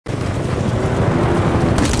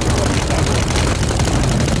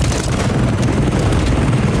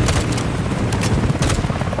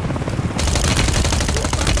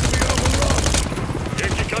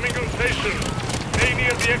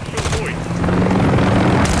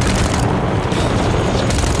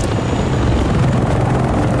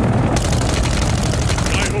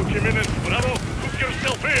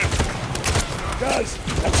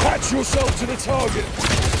target.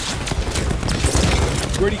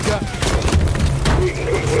 Ready, Cap?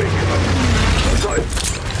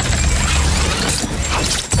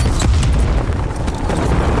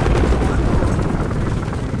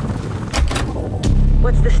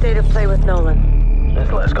 What's the state of play with Nolan?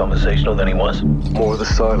 He's less conversational than he was. More of the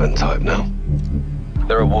silent type now.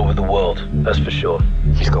 They're at war with the world, that's for sure.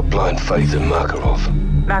 He's got blind faith in Makarov.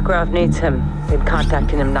 Makarov needs him. Been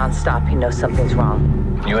contacting him non-stop. He knows something's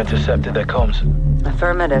wrong. You intercepted their comms?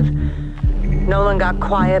 Affirmative. Nolan got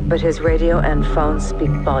quiet, but his radio and phone speak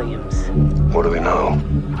volumes. What do we know?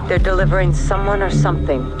 They're delivering someone or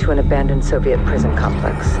something to an abandoned Soviet prison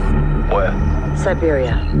complex. Where?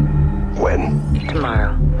 Siberia. When?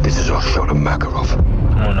 Tomorrow. This is our shot at Makarov.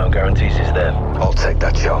 No guarantees he's there. I'll take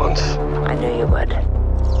that chance. I knew you would.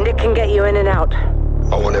 Nick can get you in and out.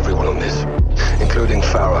 I want everyone on this, including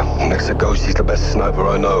Farah. Next to Ghost, she's the best sniper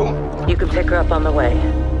I know. You can pick her up on the way.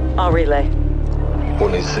 I'll relay. We'll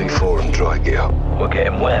need C4 and dry gear. We're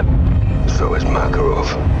getting wet. So is Makarov.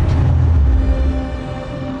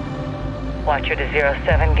 Watcher to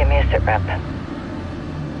 07, give me a sit rep.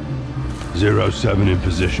 07 in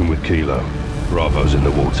position with Kilo. Bravo's in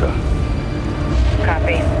the water.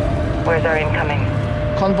 Copy. Where's our incoming?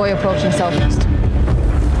 Convoy approaching southeast.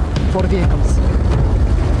 4 vehicles.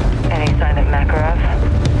 Any sign of Makarov?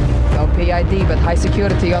 No PID, but high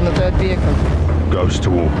security on the 3rd vehicle. Ghost to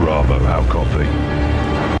all Bravo, how copy?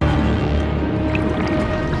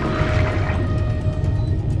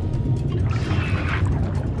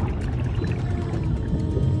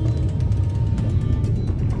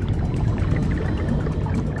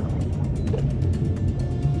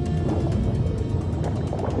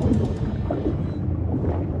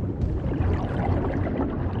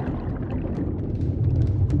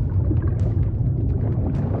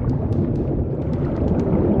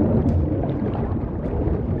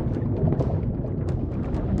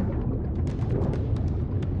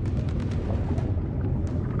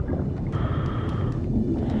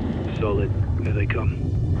 Solid. Here they come.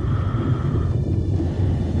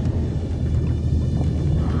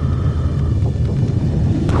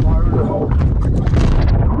 Fire in the hole.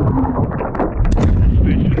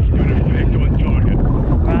 Suspicion's good effect on target.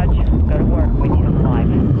 Raj, go to work. We need them live.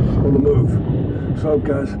 On the move. So,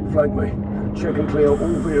 guys, flank me. Check and clear all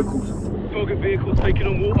vehicles. Target vehicles taking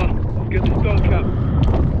on water. Let's get the stun cap.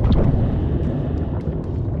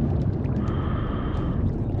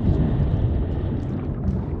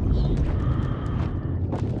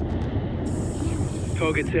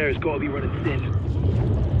 Target's air has got to be running thin.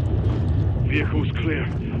 Vehicle's clear.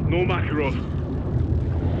 No Makarov.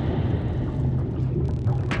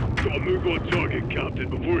 Gotta move on target, Captain,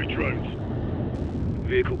 before he drones.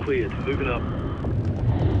 Vehicle cleared. Moving up.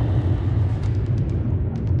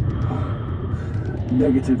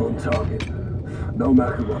 Negative on target. No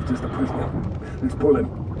Makarov, just a prisoner. Let's pull him.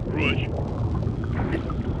 Raj.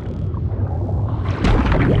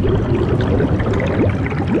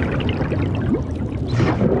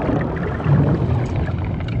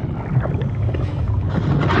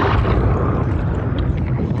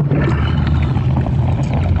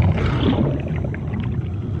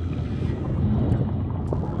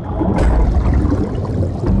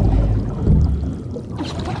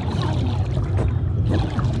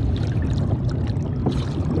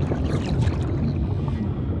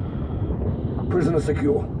 Prisoner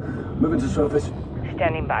secure. Moving to surface.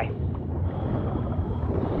 Standing by.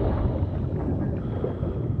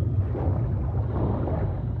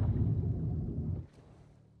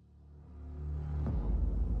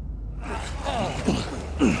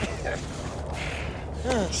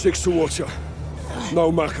 Six to Watcher.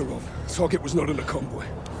 No Makarov. Target was not in the convoy.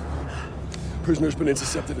 Prisoner's been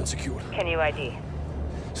intercepted and secured. Can you ID?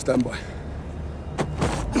 Stand by.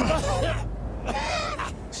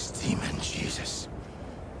 Steaming, Jesus.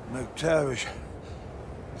 McTavish.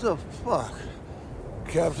 The fuck?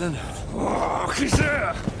 Captain? Oh, is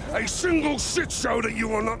there a single shit show that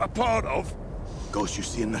you are not a part of? Ghost, you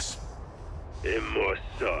seeing this? In my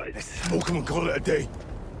sight. Let's smoke him and call it a day.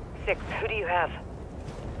 6, who do you have?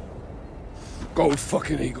 Gold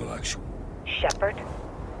fucking Eagle, actual. Shepard?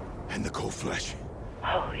 And the cold flesh.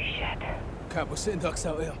 Holy shit. Cap, we're sitting ducks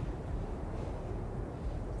out here.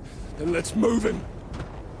 Then let's move him.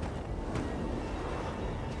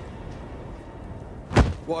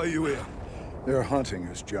 Why are you here? They're hunting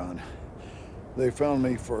us, John. They found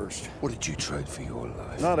me first. What did you trade for your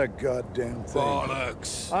life? Not a goddamn thing.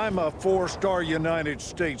 Bollocks. I'm a 4-star United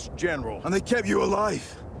States general. And they kept you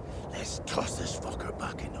alive. Let's toss this fucker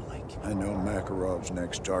back in the lake. I know Makarov's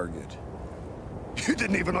next target. You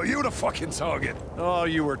didn't even know you were the fucking target. Oh,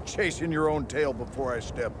 you were chasing your own tail before I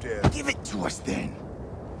stepped in. Give it to us then.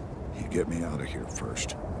 You get me out of here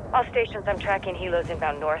first. All stations, I'm tracking helos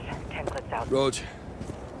inbound north, 10 clicks out. Rog.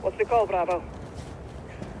 What's the call, Bravo?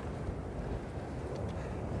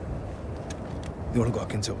 The one who got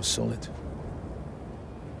intel was solid.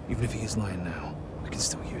 Even if he is lying now, we can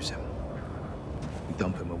still use him. We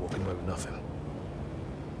dump him, we're walking away with nothing.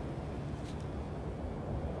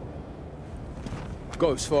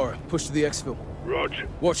 Ghost, Farah, push to the exfil. Roger.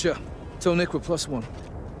 Watcher, tell Nick we're +1.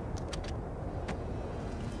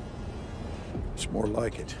 It's more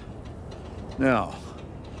like it. Now,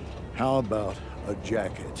 how about a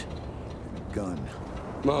jacket and a gun?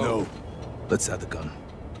 No. Let's add the gun.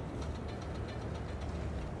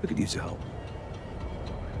 We could use your help.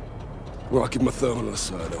 Well, I'll keep my thermal on the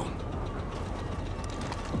side on.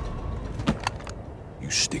 You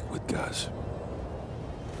stick with Gaz.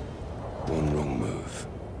 One wrong move,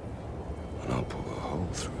 and I'll pull a hole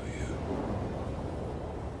through you.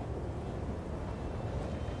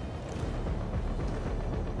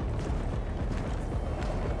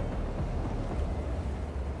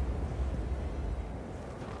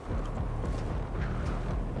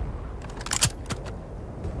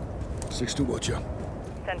 Six to Watcher.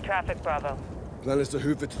 Send traffic, Bravo. Plan is to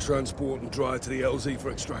hoof it to transport and drive to the LZ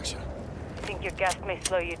for extraction. Think your guest may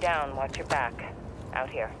slow you down. Watch your back.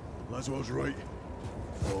 Out here. Laswell's right.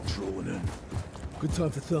 Fog's rolling in. Good time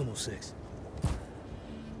for thermal, 6.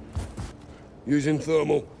 Using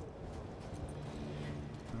thermal.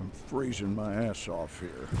 I'm freezing my ass off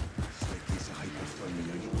here.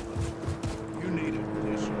 You needed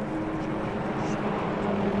this.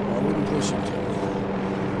 I wouldn't push him,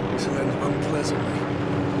 General. This'll end unpleasantly.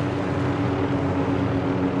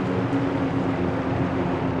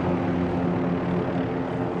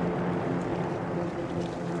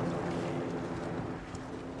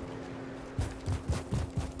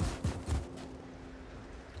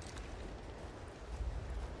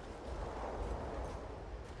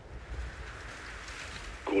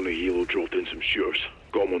 Calling a helo, dropped in some shooters.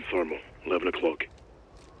 Got 'em on thermal. 11 o'clock.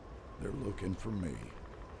 They're looking for me.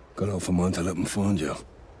 Got off a mine to let them find you.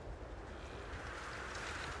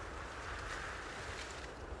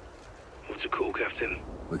 What's the call, Captain?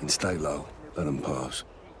 We can stay low. Let them pass.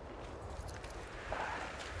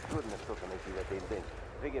 Трудно что-то найти в этой день.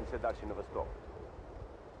 Двигаемся дальше на восток.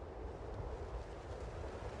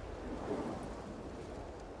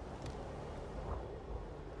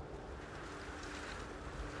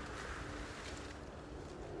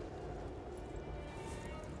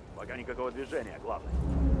 Пока никакого движения, главное.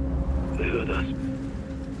 They heard us.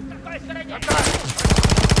 В какой стороне?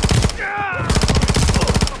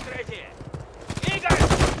 Укрытие! Игорь!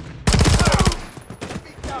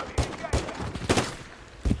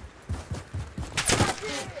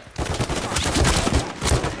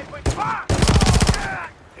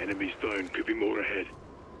 Enemies down. Could be more ahead.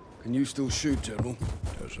 Can you still shoot, General?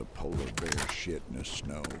 Does a polar bear shit in the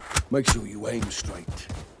snow? Make sure you aim straight.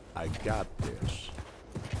 I got this.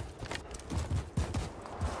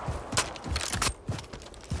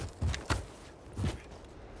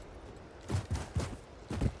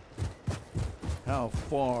 How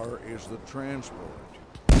far is the transport?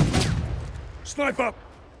 Sniper!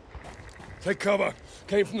 Take cover.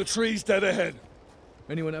 Came from the trees dead ahead.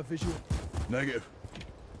 Anyone have visual? Negative.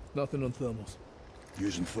 Nothing on thermals.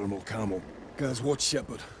 Using thermal camel. Guys, watch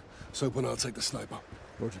Shepard. Soap and I'll take the sniper.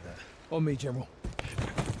 Roger that. On me, General.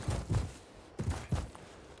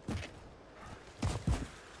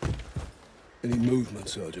 Any movement,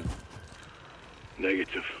 Sergeant?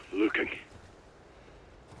 Negative. Looking.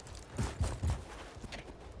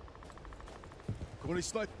 Come on,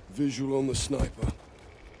 snipe. Visual on the sniper.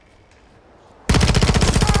 Pop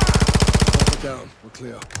it down. We're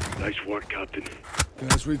clear. Nice work, Captain.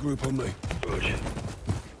 Guys, regroup on me. Roger.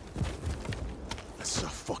 That's a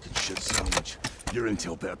fucking shit sandwich. Your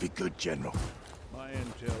intel better be good, General. My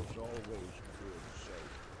intel's always good, so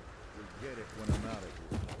you'll get it when I'm out of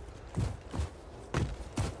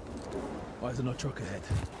here. Eyes on our truck ahead.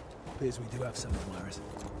 Appears we do have some wires.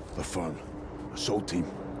 Affirm. Assault team.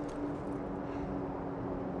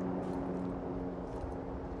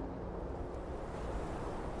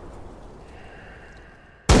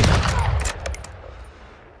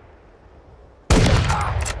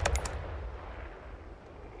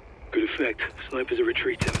 Good effect. Snipers are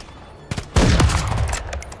retreating.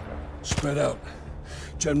 Spread out.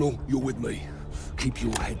 General, you're with me. Keep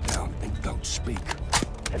your head down and don't speak.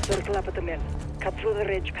 Let's circle up at the mill. Cut through the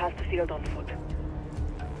ridge past the field on foot.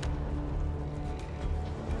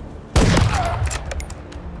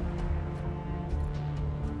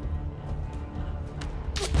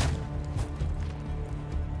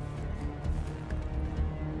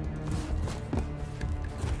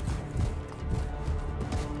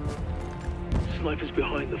 Sniper's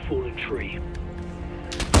behind the fallen tree.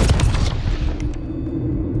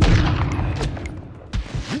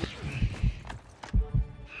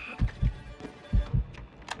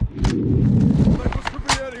 Snipers could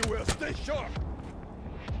be anywhere. Stay sharp.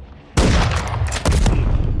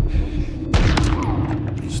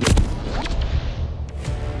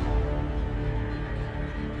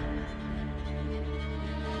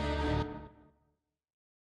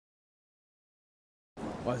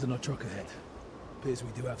 Why is there no truck ahead? Appears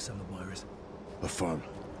we do have some admirers. Affirm.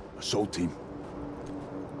 Assault team.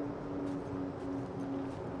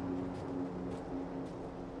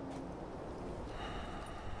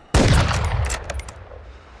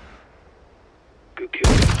 Good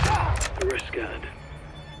kill. The rest scanned.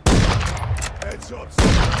 Heads up, sir.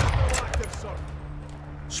 No active, sir.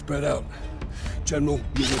 Spread out. General,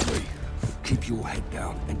 you're with me. Keep your head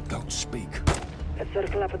down and don't speak. Let's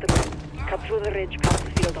circle up at the moon. Cut through the ridge past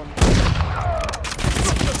the field on.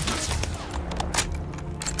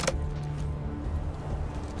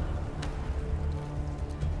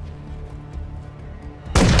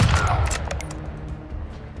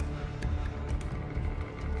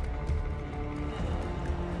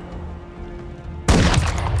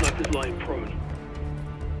 Sniper's lying prone.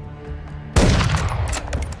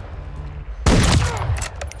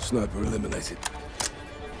 Sniper eliminated.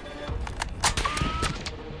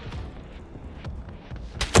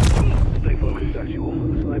 Stay focused, Actual.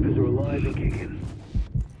 Snipers are alive and kicking.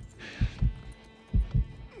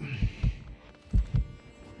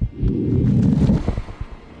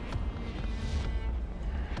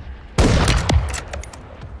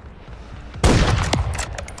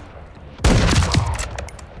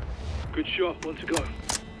 Good shot, one to go.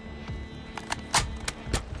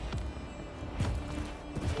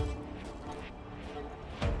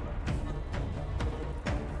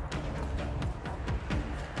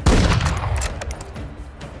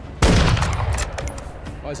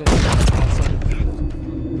 Eyes on the outside of the field.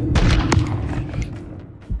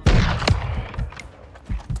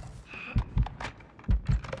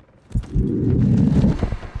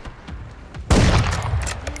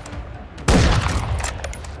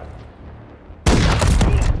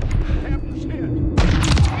 Captain's hit.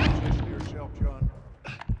 Listen to yourself, John.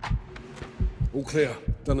 All clear.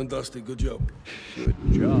 Done and dusted. Good job. Good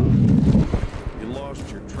job. You lost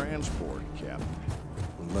your transport, Captain.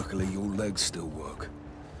 Well, luckily, your legs still work.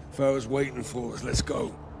 Farah's waiting for us. Let's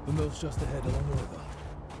go. The mill's just ahead along the river.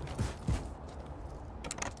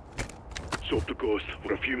 Sort the course.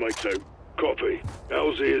 We're a few mates out. Copy.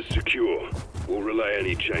 Alzier's secure. We'll relay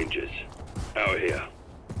any changes. Out here.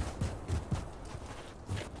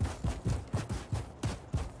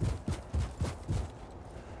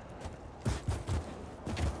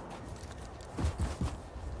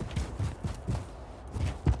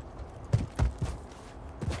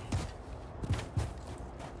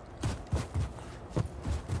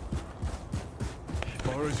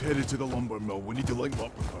 Farah's headed to the lumber mill. We need to link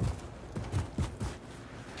up with her.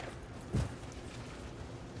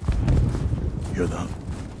 Hear that?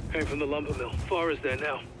 Came from the lumber mill. Far is there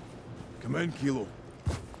now. Come in, Kilo.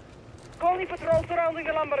 Colony patrol surrounding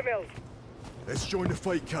the lumber mill. Let's join the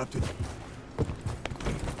fight, Captain.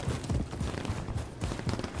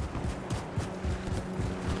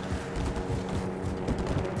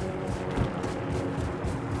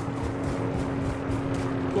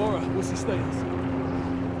 Laura, what's the status?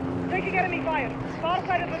 Taking enemy fire. Far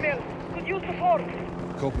side of the mill. Could use support.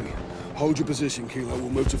 Copy. Hold your position, Kilo. We'll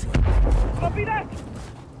move to flank. Copy that.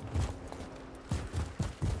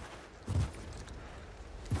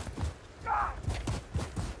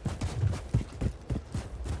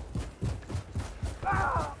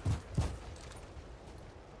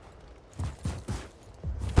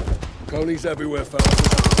 Coney's everywhere, fellas.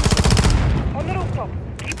 On the rooftop.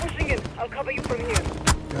 Keep pushing in. I'll cover you from here.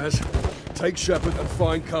 Gaz, take Shepard and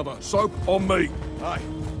find cover. Soap, on me. Aye.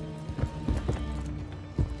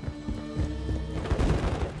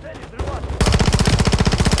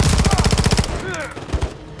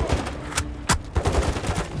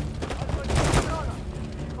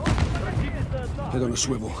 Head on a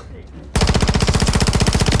swivel.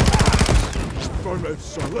 Firm it,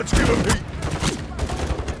 sir. Let's give him heat.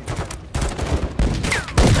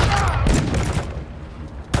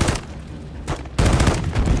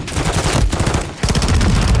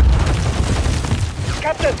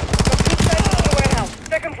 Captain, the footsteps to the warehouse.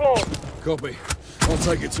 Second floor. Copy. I'll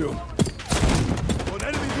take it to him. An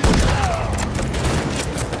enemy vehicle.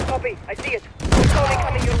 Copy. I see it. Slowly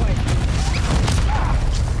coming your way.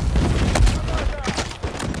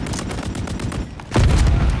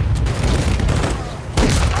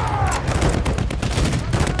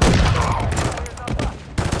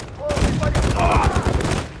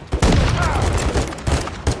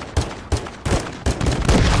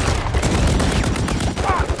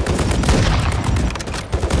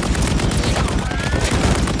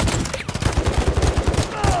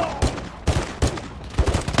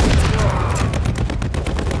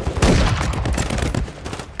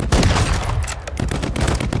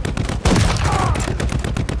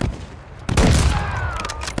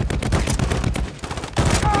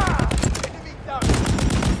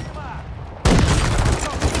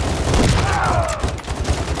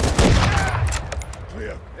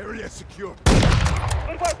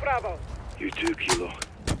 Bravo. You too, Kilo.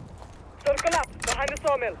 Circle up, behind the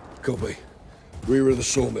sawmill. Copy. Rear of the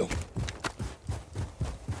sawmill.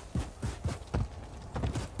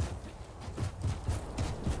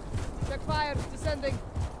 Check fire, descending.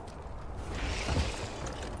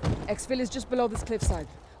 Exfil is just below this cliffside.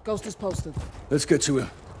 Ghost is posted. Let's get to him.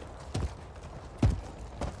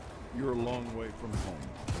 You're a long way from home.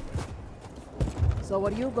 So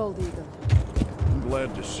are you, Gold Eagle? I'm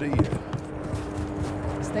glad to see you.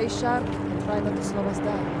 Stay sharp and try not to slow us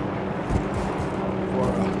down.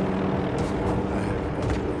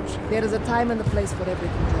 There is a time and a place for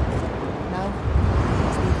everything, Joe. Now,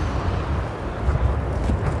 let's leave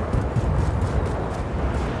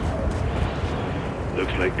it.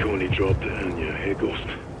 Looks like Coney dropped it on you, hey Ghost.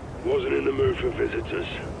 Wasn't in the mood for visitors.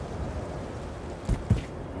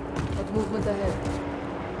 What movement ahead?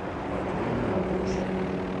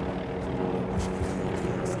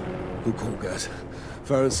 Good call, guys.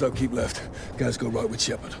 Farah and Sub keep left. Guys go right with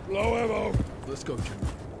Shepard. Low ammo. Let's go, Jim.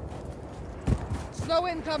 Snow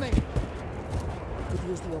incoming! Could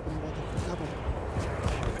use the open weather for cover.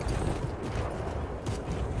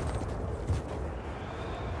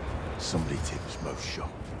 Somebody tips most shot.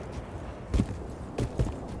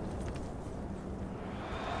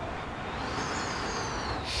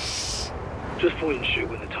 Just point and shoot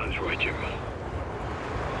when the time's right, General.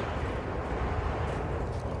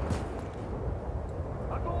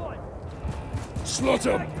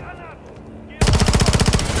 Slaughter him!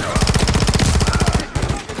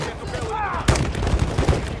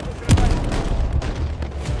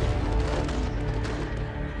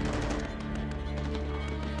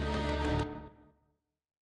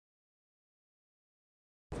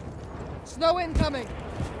 Snow incoming!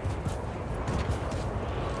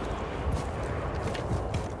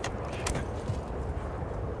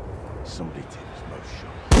 Somebody tips most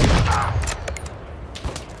shot.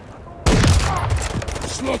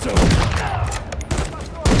 Slaughter!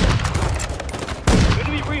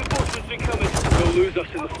 Enemy reinforcements incoming. They'll lose us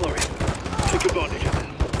in the flurry. Take advantage of it.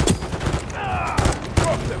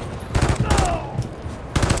 Drop them.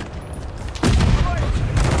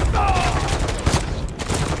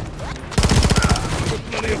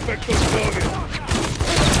 Bloody effect on target!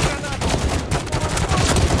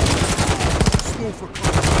 Snow for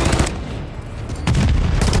cover.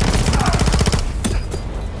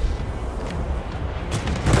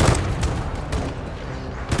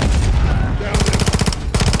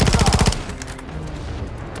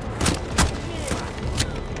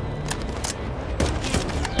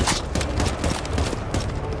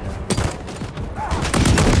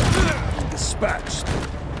 Dispatched.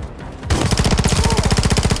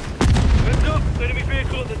 Heads up! Enemy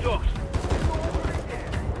vehicle at the docks.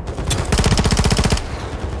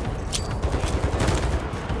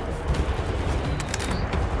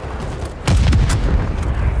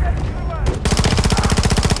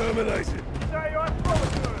 Terminated.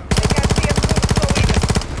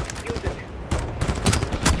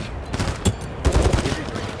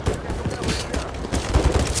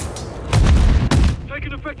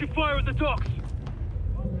 Taking effective fire at the docks.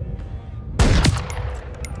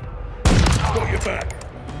 Got your back.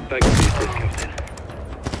 Thanks for your assist, Captain.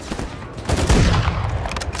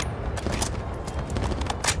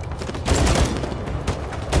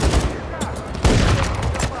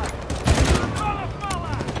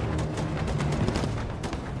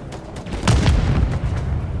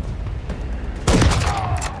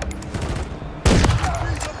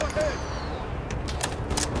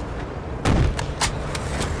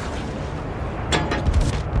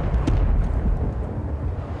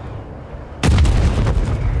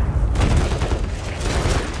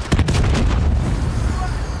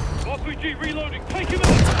 RPG reloading. Take him out.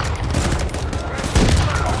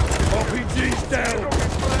 RPG's down.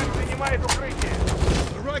 Принимает укрытие.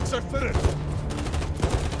 The ranks are fitted.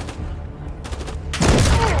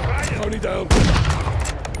 Tony down.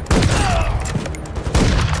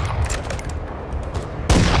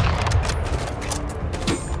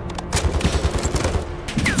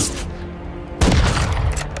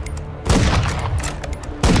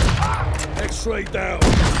 X-ray down.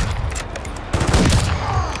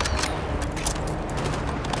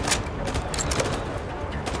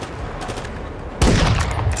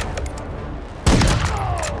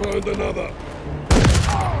 Burned another.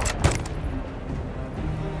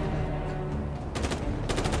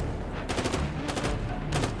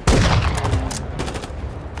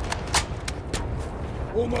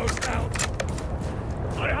 Almost out.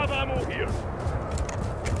 I have ammo here.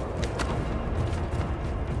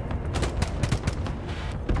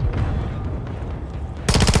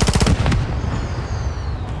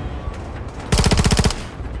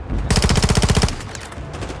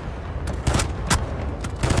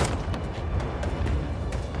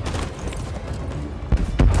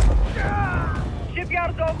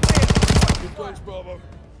 Thanks, Bravo.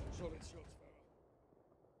 Solid shots,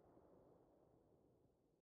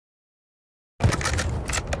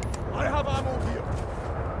 I have ammo here.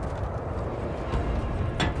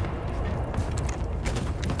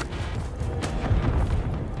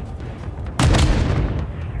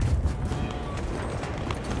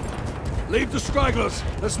 Leave the stragglers.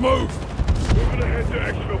 Let's move. Moving ahead to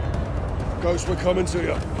Exfil. Ghost, we're coming to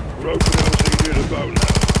you. We're open LZ near the boat now.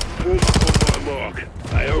 Form up on my mark.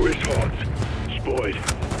 AO is hot. Spotted.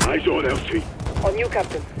 Eyes on LZ. On you,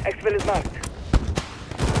 Captain. Exfil is marked.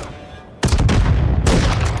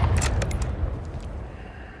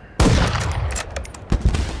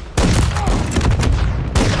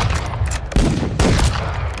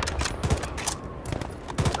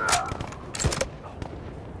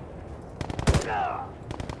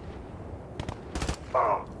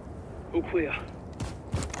 All clear.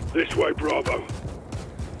 This way, Bravo.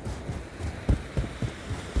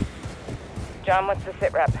 John, what's the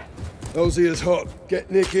sit rep? LZ is hot.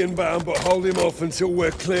 Get Nick inbound, but hold him off until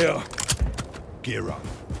we're clear. Gear up.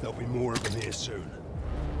 There'll be more of them here soon.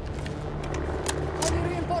 Any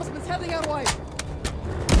reinforcements heading our way?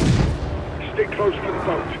 Stick close to the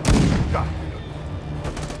boat.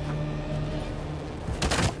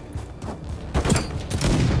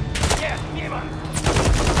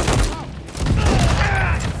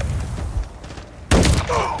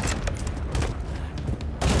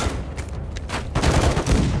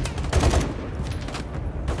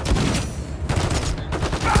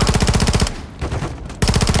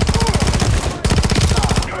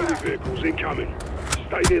 Vehicles incoming.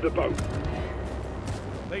 Stay near the boat.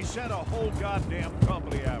 They sent a whole goddamn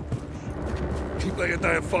company after us. Keep laying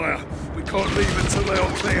down fire. We can't leave until they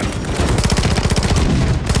are clear.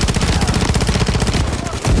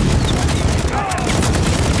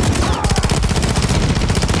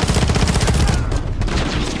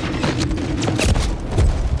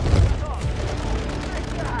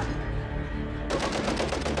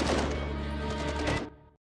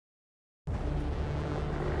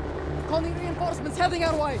 Calling reinforcements heading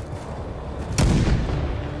our way.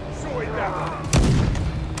 Sorry, that.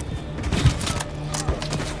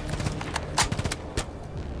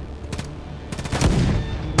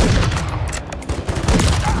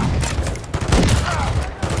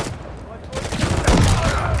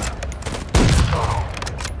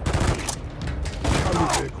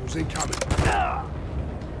 Vehicles incoming.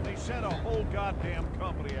 They sent a whole goddamn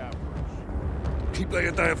company after us. Keep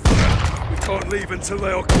laying down fire. We can't leave until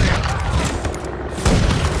they are clear.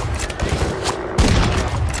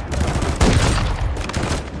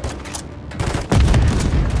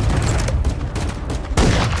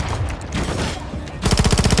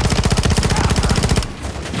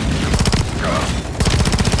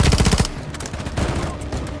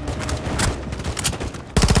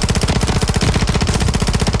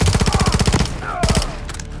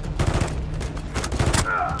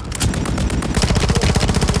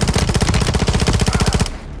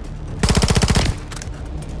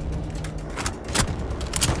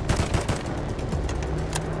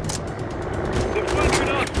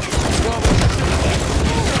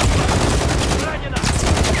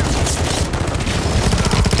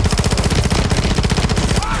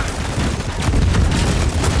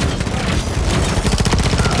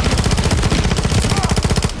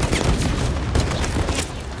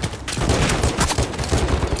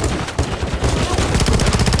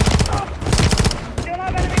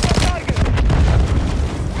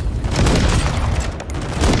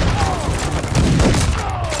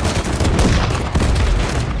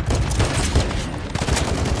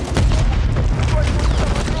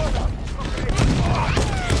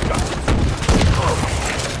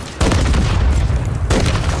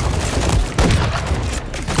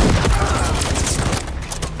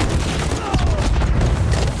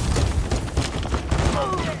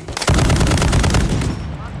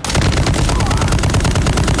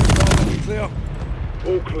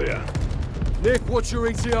 All clear. Nick, what's your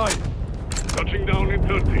ETA? Touching down in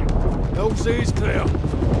 30. LZ is clear.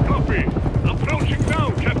 Copy. Approaching now,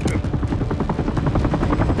 Captain.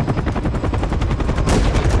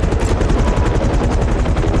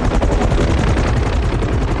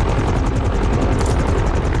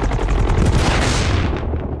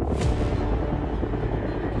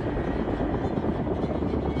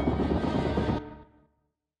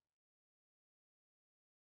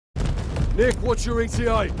 Nick, what's your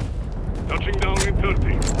ETA? Touching down in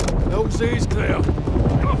 30. LZ is clear.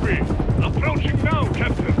 Copy. Approaching now,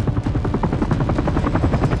 Captain.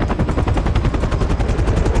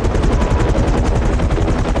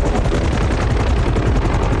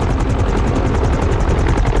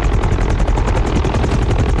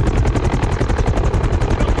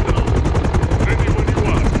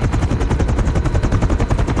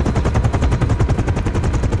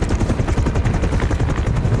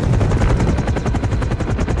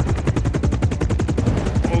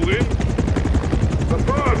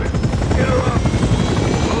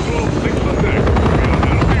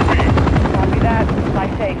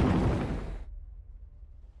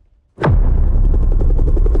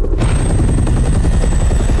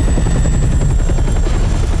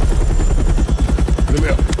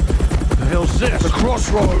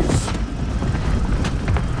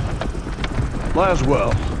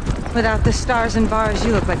 Laswell. Without the stars and bars,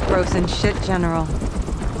 you look like frozen shit, General.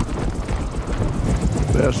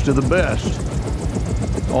 Best of the best.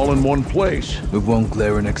 All in one place. With one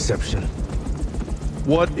glaring exception.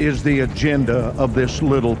 What is the agenda of this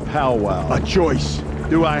little powwow? A choice.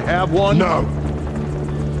 Do I have one? No.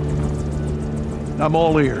 I'm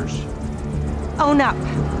all ears. Own up.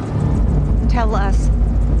 Tell us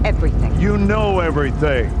everything. You know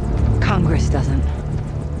everything. Congress doesn't.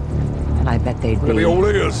 And I bet they'd They'd be all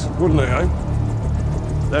ears, wouldn't they, eh?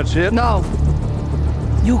 That's it? No.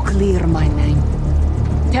 You clear my name.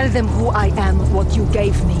 Tell them who I am, what you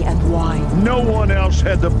gave me, and why. No one else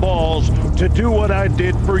had the balls to do what I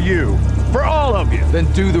did for you. For all of you. Then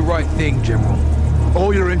do the right thing, General.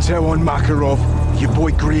 All your intel on Makarov, your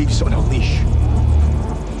boy Graves on a leash.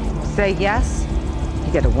 Say yes,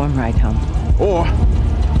 you get a warm ride home. Or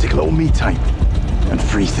take a little me time and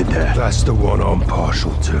freeze to death. That's the one I'm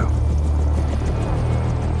partial to.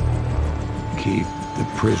 Keep the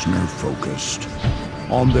prisoner focused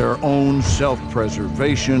on their own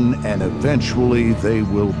self-preservation, and eventually they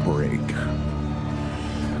will break.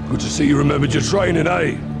 Good to see you remembered your training,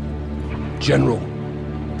 eh? General.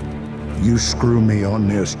 You screw me on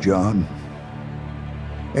this, John,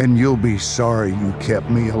 and you'll be sorry you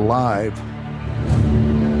kept me alive.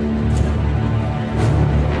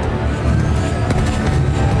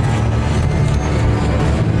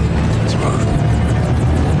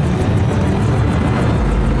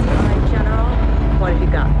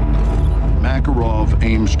 Makarov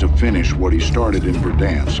aims to finish what he started in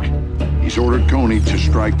Verdansk. He's ordered Coney to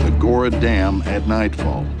strike the Gora Dam at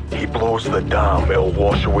nightfall. He blows the dam, it'll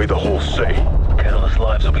wash away the whole city. Countless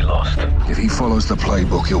lives will be lost. If he follows the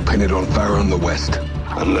playbook, he'll pin it on Farah in the west.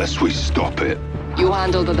 Unless we stop it. You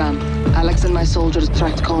handle the dam. Alex and my soldiers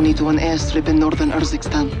tracked Coney to an airstrip in northern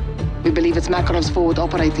Urzikstan. We believe it's Makarov's forward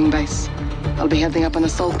operating base. I'll be heading up an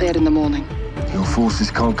assault there in the morning. Your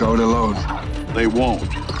forces can't go it alone. They won't.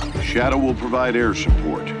 Shadow will provide air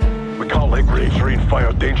support. We can't let Graves read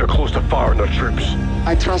fire danger close to Farah and their troops.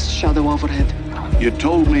 I trust Shadow overhead. You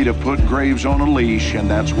told me to put Graves on a leash, and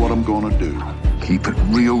that's what I'm gonna do. Keep it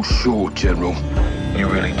real short, General. You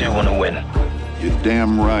really do want to win. You're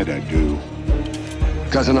damn right I do.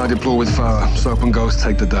 Gaz and I deploy with Farah. Soap and Ghost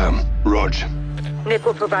take the dam. Rog. Nick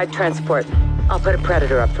will provide transport. I'll put a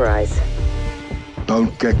Predator up for eyes.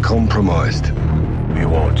 Don't get compromised. We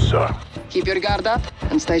won't, sir. Keep your guard up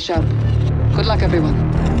and stay sharp. Good luck, everyone.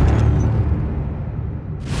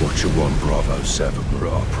 Watcher 1 Bravo 7 were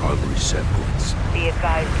our primary set points. Be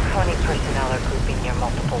advised, Coney personnel are grouping near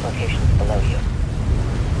multiple locations below you.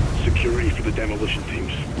 Security for the demolition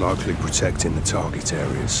teams. Likely protecting the target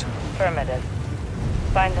areas. Affirmative.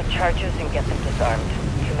 Find the charges and get them disarmed.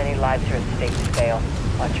 Too many lives are at stake to fail.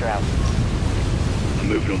 Watch her out. I'm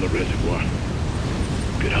moving on the reservoir.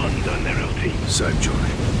 Good hunting down there, LT. Same, Johnny.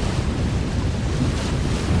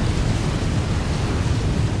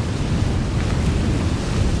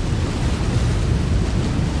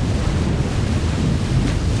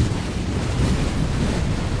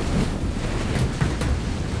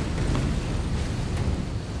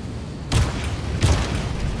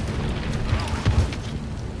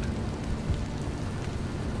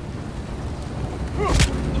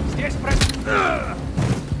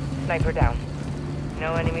 Sniper down.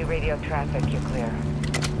 No enemy radio traffic, you're clear.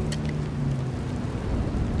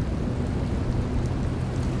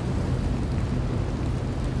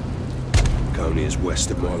 Coney is west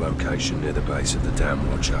of my location near the base of the dam,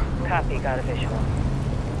 Roger. Copy, got a visual.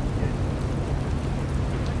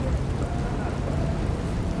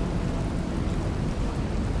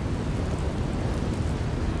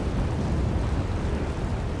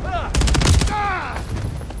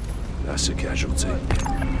 That's a casualty.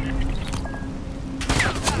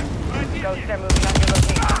 Ghosts are moving on your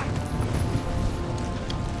location.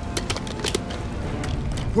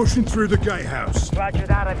 Pushing through the gatehouse. Roger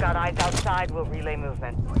that, I've got eyes outside. We'll relay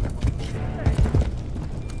movement.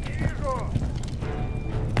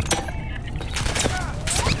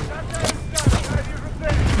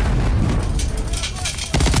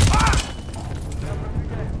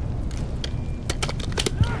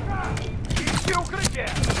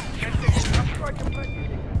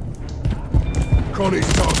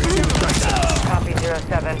 Connie's target in the gatehouse. Copy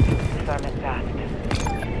 07. Disarm it fast.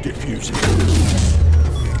 Diffusing.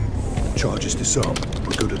 Charges disarmed.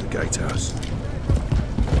 We're good at the gatehouse.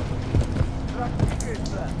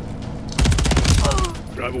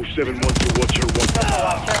 Bravo 7 wants to Watcher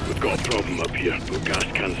 1. We've got a problem up here. Got gas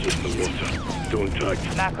canisters in the water. Still intact.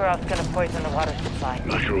 Makarov's gonna poison the water supply.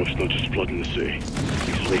 Makarov's not just flooding the city.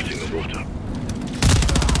 He's lacing the water.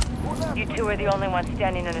 You two are the only ones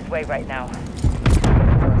standing in his way right now.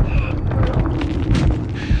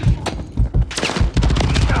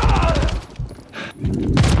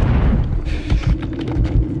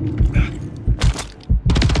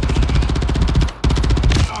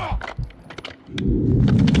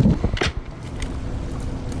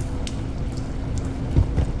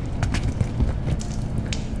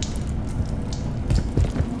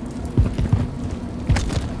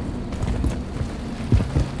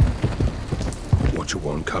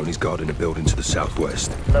 Coney's guarding a building to the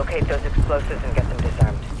southwest. Locate those explosives and get them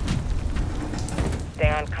disarmed. Stay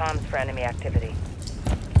on comms for enemy activity.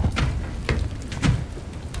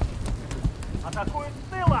 Атакуют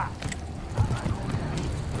с тыла!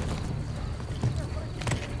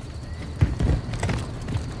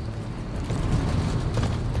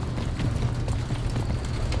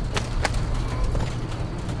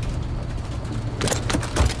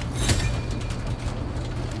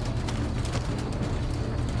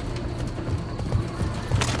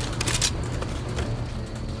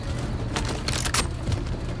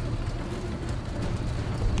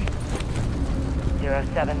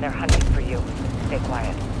 07, they're hunting for you. Stay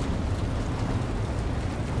quiet.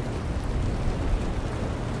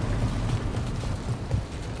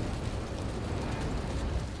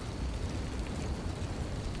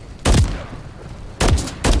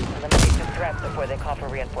 Eliminate the threat before they call for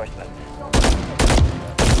reinforcements.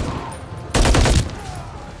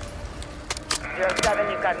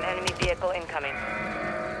 07, you've got an enemy vehicle incoming.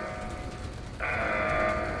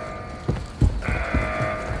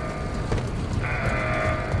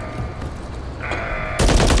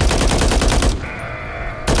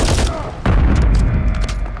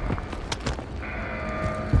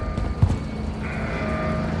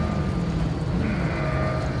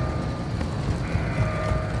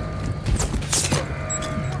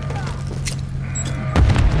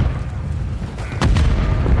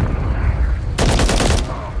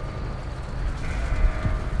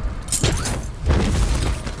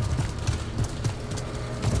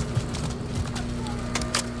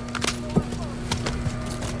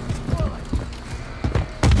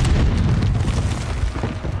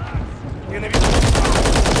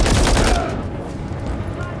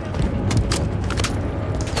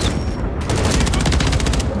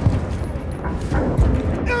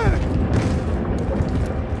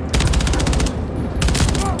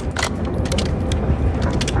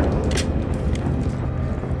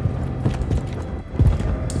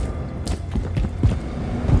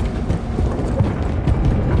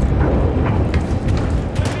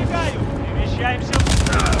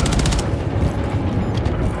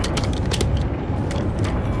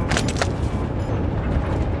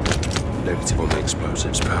 Negative on the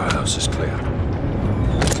explosives. Powerhouse is clear.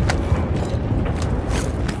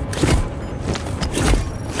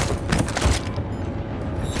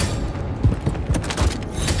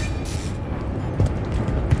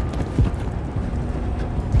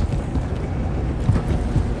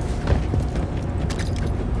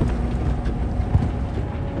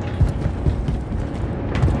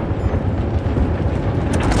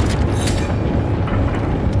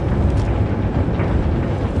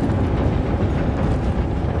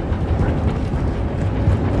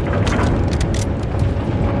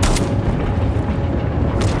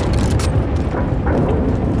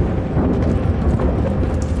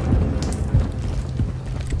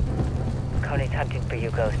 Hunting for you,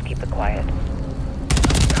 Ghost. Keep it quiet.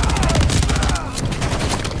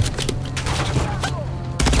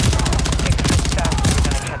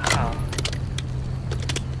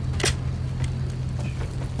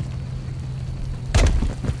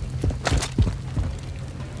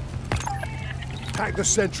 Pack the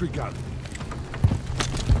sentry gun.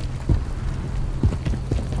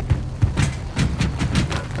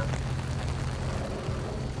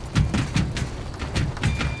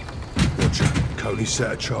 Coney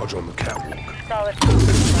set a charge on the catwalk. Solid.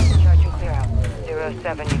 Charge and clear out.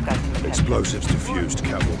 07, you've got some attention. Explosives defused.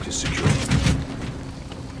 Catwalk is secure.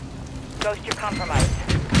 Ghost, you're compromised.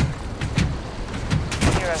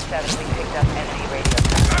 07, we picked up enemy radio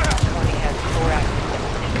traffic. Coney has 4 active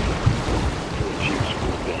demolitions.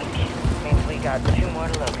 Means we got 2 more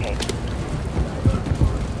to locate.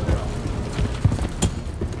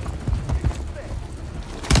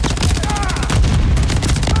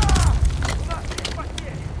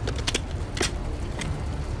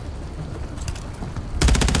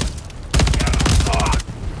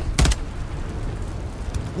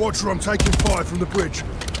 Watcher, I'm taking fire from the bridge.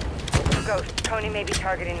 Ghost, Coney may be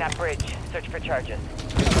targeting that bridge. Search for charges.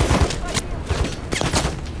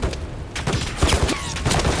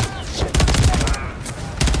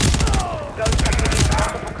 Ghost, I can use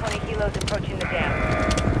multiple Coney helos approaching the dam.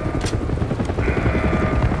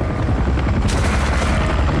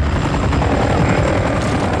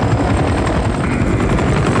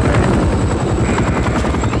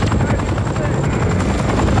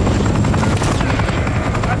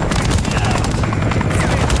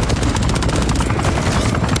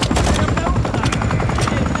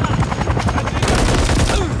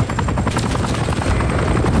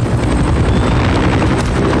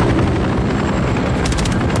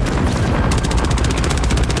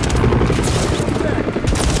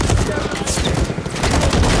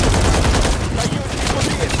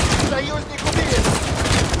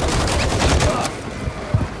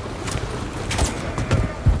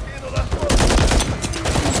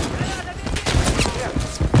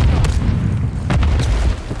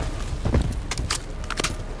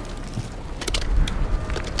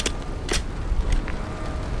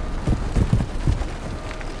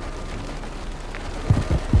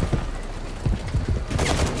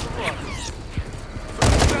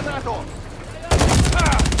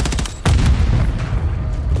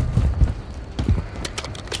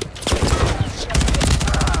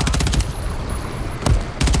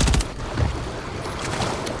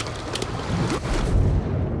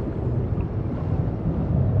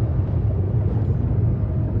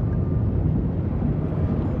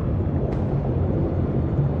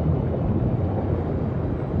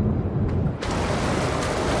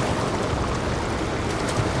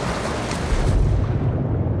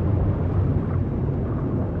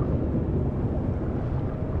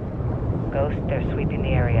 Ghost, they're sweeping the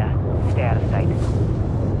area. Stay out of sight.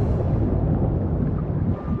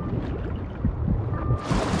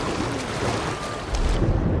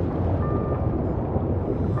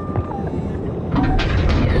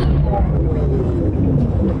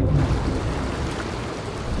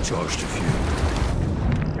 Charged a few.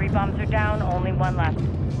 3 bombs are down, only 1 left.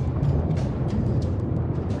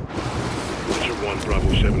 Roger 1, Bravo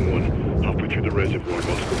 7-1. Halfway through the reservoir,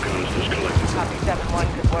 multiple canisters collected. Copy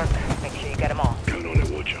 7-1, good work. Make sure you get them all. Count on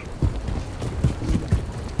it, Watcher.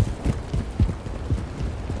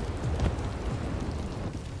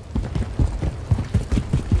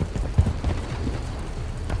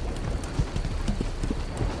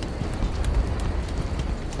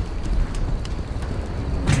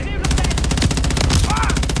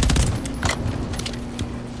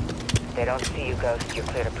 They don't see you, Ghost. You're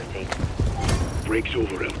clear to proceed. Break's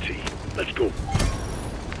over, LT. Let's go.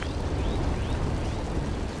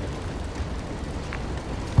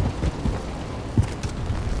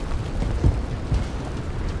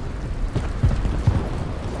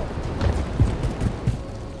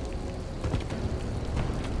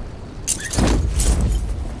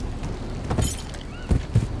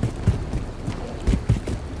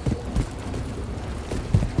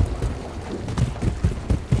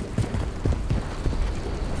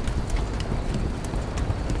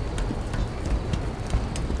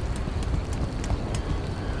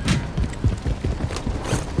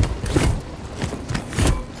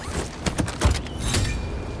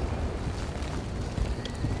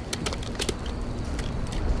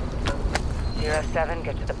 Zero 7,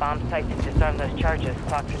 get to the bomb sites and disarm those charges.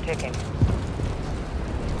 Clocks are ticking.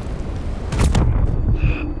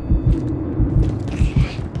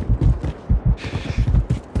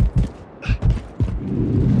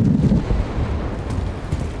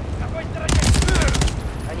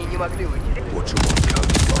 Watcher 1,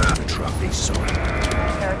 code. Out of the truck, these sorry.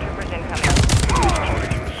 Paratroopers incoming.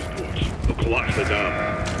 Targeting the supports. They'll collapse the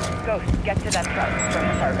dam. Ghost, get to that truck. Bring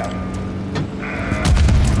the cargo.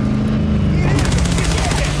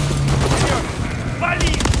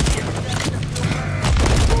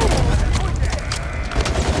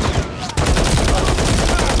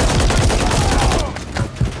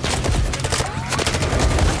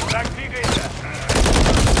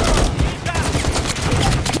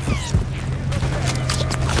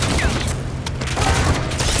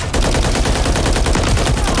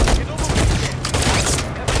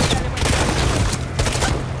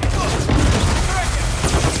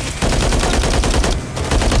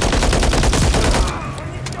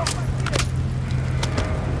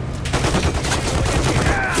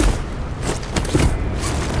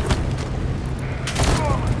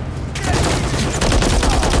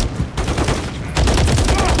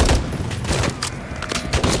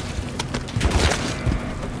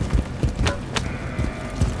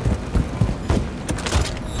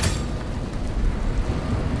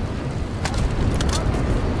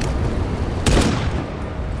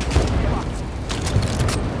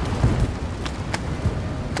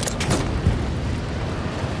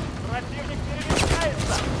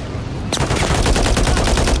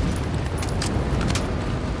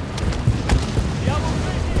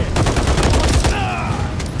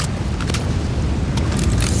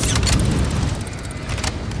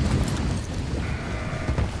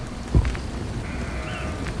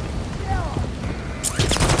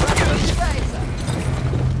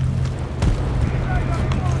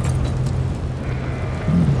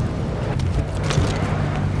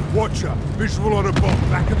 Watcher, visual on a bomb,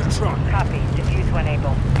 back of the truck. Copy. Defuse when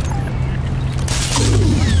able.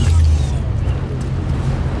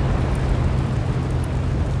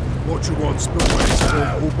 Watcher 1,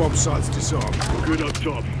 spillways. All bomb sites disarmed. We're good up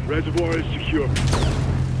top. Reservoir is secure.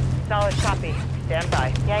 Solid copy. Stand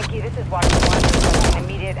by. Yankee, this is Watcher 1. Requesting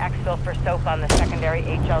immediate exfil for soap on the secondary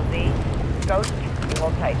HLZ. Ghost, you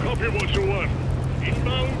hold tight. Copy, Watcher 1.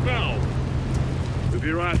 Inbound valve. With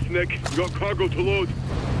your ass, Nick. We got cargo to load.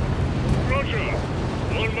 Roger.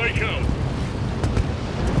 On my count.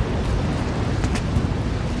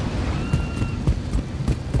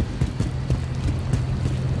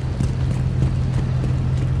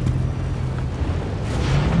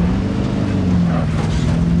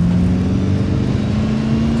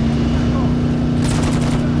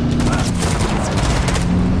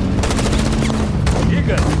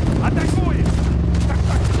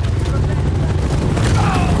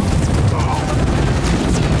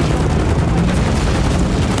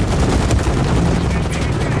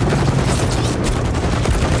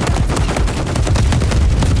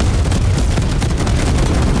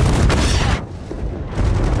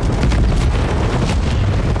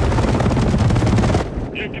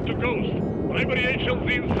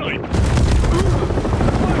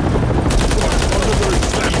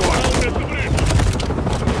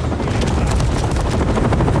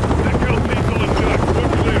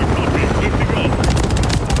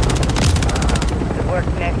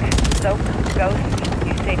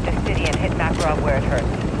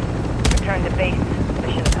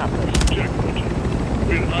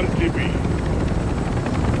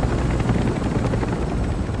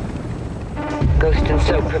 Ghost and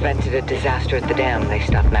Soap prevented a disaster at the dam. They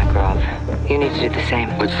stopped Makarov. You need to do the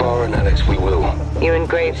same. With Farah and Alex, we will. You and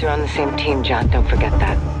Graves are on the same team, John. Don't forget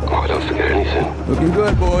that. Oh, I don't forget anything. Looking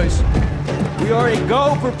good, boys. We are a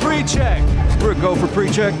go for pre-check. We're a go for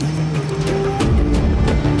pre-check.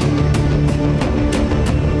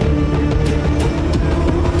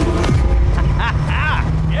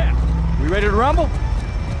 Yeah. We ready to rumble?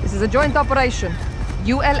 This is a joint operation.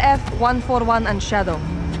 ULF 141 and Shadow.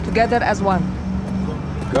 Together as one.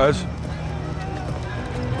 Guys?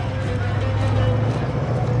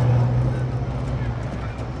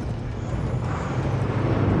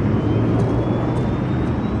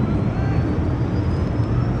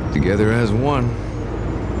 Together as one.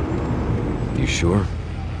 You sure?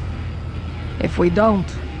 If we don't,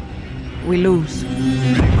 we lose. Clear.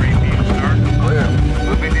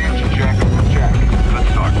 Moving to engine check. Check. Good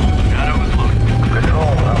start. Shadow is loaded.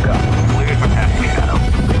 Control, welcome. Cleared for taxi, Shadow.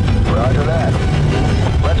 Roger that.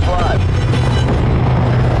 Let's fly.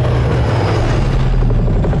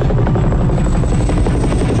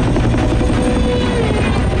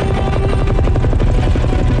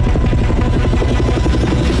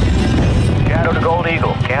 Shadow to Gold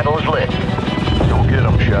Eagle. Candle is lit. Go get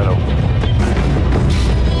him, Shadow.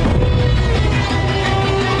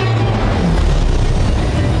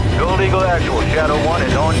 Gold Eagle Actual. Shadow 1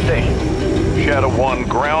 is on station. Shadow 1,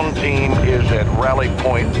 ground team is at Rally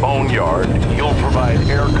Point Boneyard. You'll provide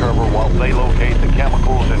air cover while they locate the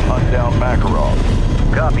chemicals and hunt down Makarov.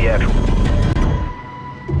 Copy, Actual.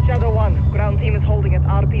 Shadow 1, ground team is holding at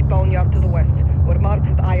RP Boneyard to the west. We're marked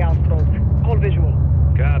with eye outflows. All visual.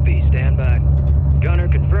 Copy, stand by. Gunner,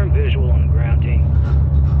 confirm visual on the ground team.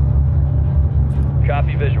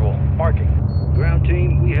 Copy, visual. Marking. Ground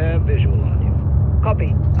team, we have visual on you.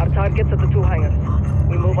 Copy. Our target's at the 2 hangars.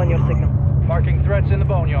 We move on your signal. Marking threats in the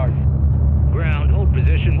Boneyard. Ground, hold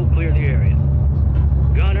position, we'll clear the area.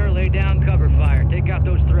 Gunner, lay down cover fire. Take out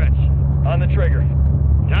those threats. On the trigger.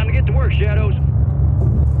 Time to get to work, Shadows.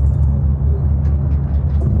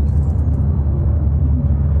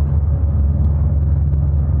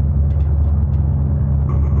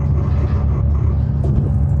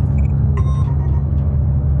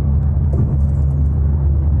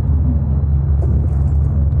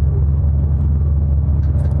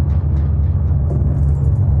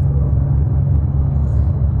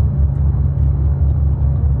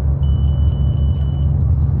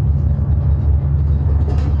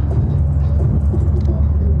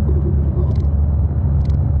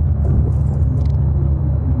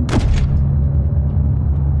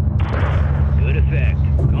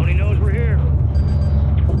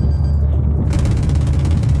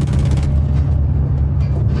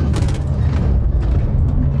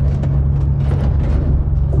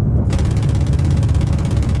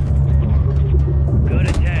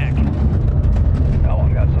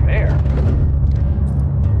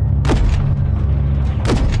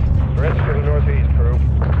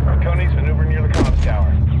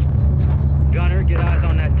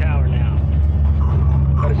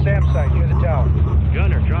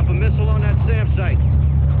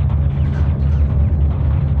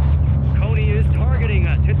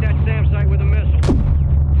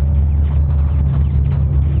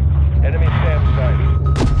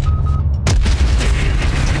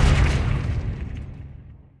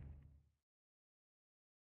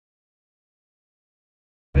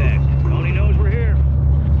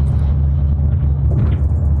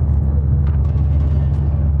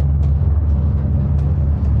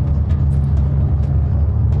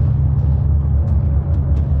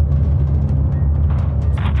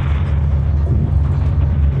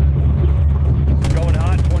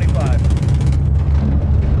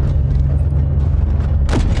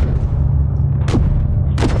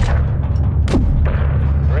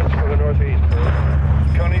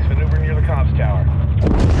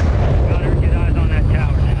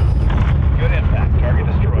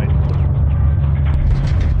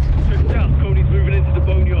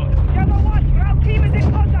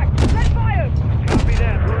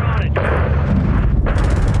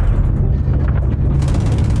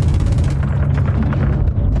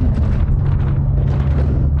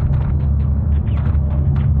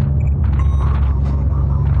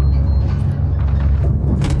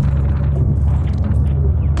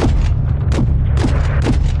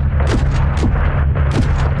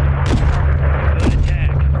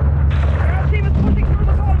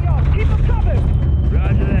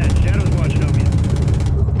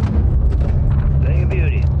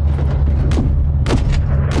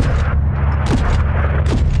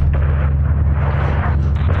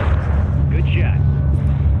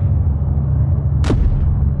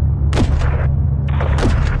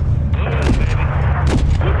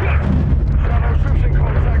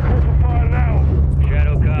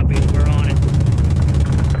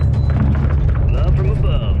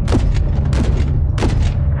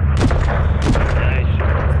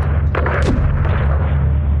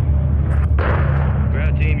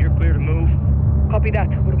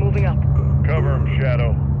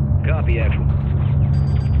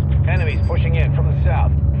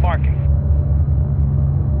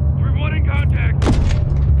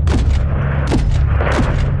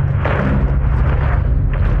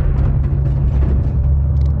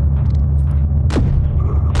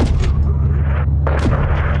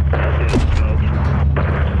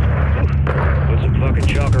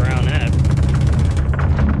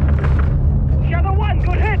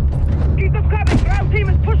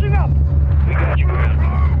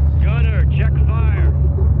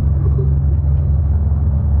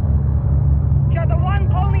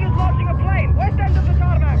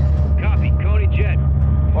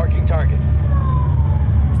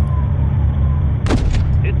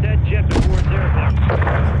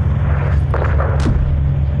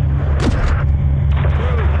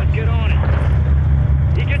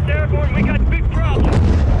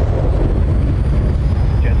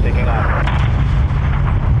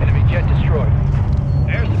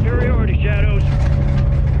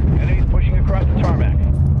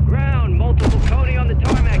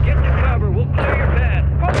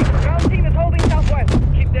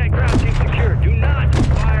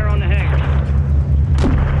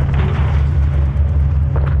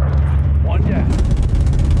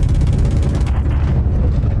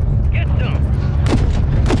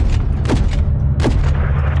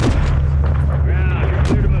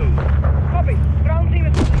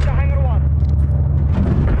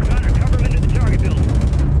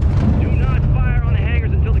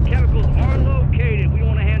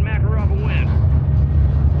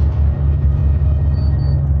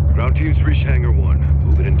 Reach Hangar 1.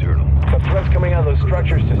 Moving internal. Some threats coming out of those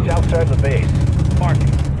structures to south side of the base. Mark.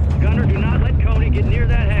 Gunner, do not let Coney get near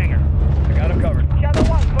that hangar. I got him covered. Shadow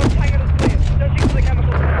 1, close hangar is clear. Searching for the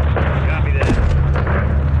chemical source. Copy that.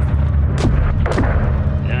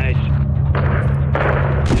 Nice.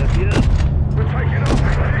 Yep. We're taking off.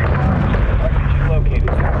 Package is located.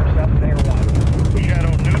 South of Hangar 1.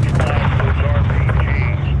 Shadow, neutralize those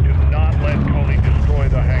RPGs. Do not let Coney destroy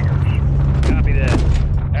the hangars. Copy that.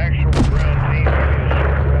 Actual ground team, give me a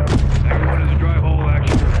short rep. Hangar 1 is a dry hole,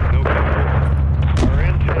 action. No chemicals. Our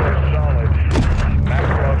intel is solid.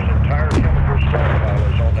 Makarov's entire chemical stockpile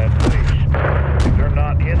is on that base. If they're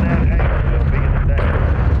not in that hangar, they'll be in the next.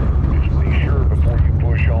 Just be sure before you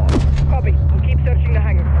push on. Copy. We'll keep searching the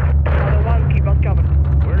hangar. Shadow 1, keep us covered.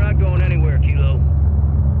 We're not going anywhere, Kilo.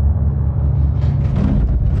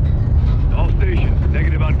 All stations,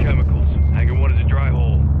 negative on chemicals. Hangar 1 is a dry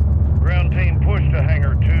hole. Ground team, push to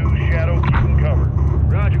Hangar 2. Shadow, keep them covered.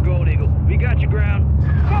 Roger, Gold Eagle. We got you, ground.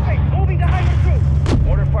 Copy. Moving to hangar 2.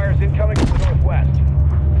 Mortar fires incoming from the northwest.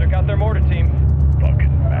 Took out their mortar team. Fucking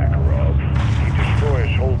Makarov. He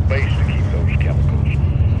destroys whole base to keep those chemicals.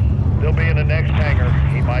 They'll be in the next hangar.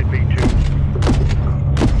 He might be too.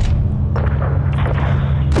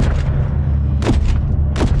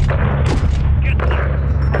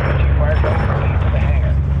 Fire going to the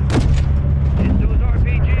hangar. Hit those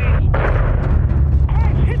RPGs.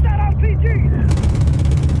 Hey, hit that RPG!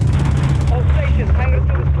 All stations, hangar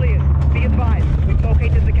 2 is cleared. Be advised, we've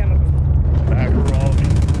located the chemicals. Makarov.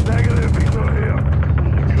 Negative, he's not here.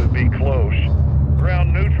 It could be close.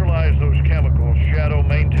 Ground, neutralize those chemicals. Shadow,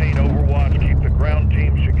 maintain overwatch. Keep the ground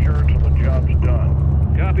team secure till the job's done.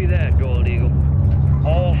 Copy that, Gold Eagle.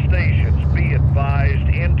 All stations, be advised.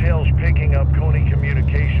 Intel's picking up Coney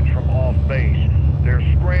communications from off base. They're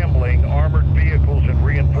scrambling armored vehicles and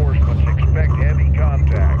reinforcements. Expect heavy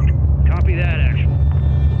contact. Copy that, actual.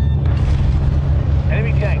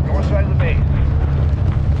 Enemy tank, north side of the base.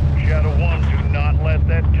 Shadow 1, do not let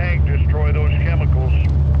that tank destroy those chemicals.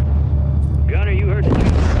 Gunner, you heard the tune.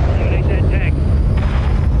 Unite that tank.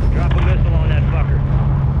 Drop a missile on that fucker.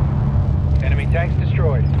 Enemy tanks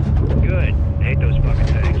destroyed. Good. Hate those fucking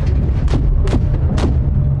tanks.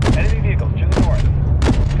 Enemy vehicles to the north.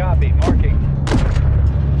 Copy, marking.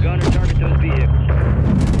 Gunner, target those vehicles.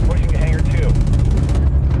 Pushing to Hangar 2.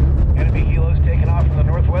 Enemy helos taking off from the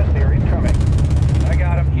northwest. They are incoming. I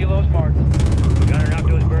got him. Helos marked. Gunner, knock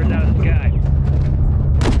those birds out of the sky.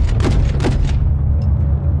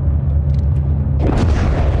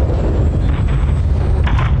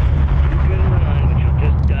 You can run, but you'll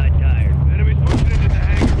just die tired. Enemies pushing into the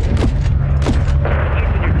hangar.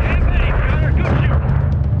 Listen, you're damn ready, Gunner. Good shoot.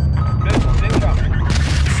 Missiles incoming.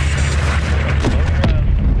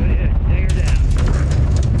 Good hit. Stay her down.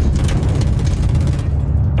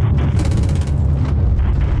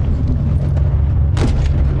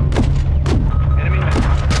 Enemy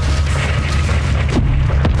missile.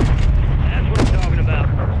 That's what I'm talking about.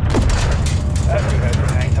 That dude has some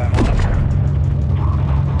hang time on him.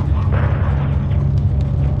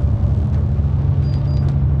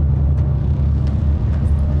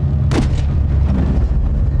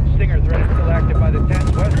 Stinger threat is still active by the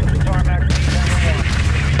 10th west of the tarmac.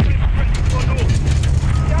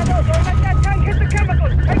 Shadow, don't let that tank hit the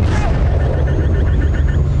chemicals. Take it out.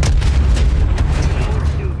 You know what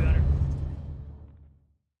to do, Gunner.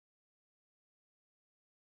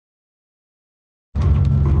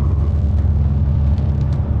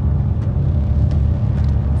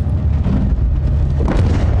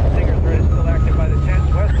 Stinger threat is still active by the 10th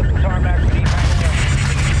west of the tarmac beneath Hangar 1.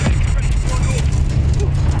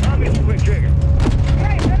 I'll get you quick trigger.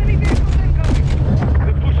 Hey, enemy vehicles incoming.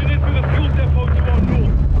 They're pushing in through the fuel depot to our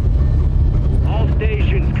north. All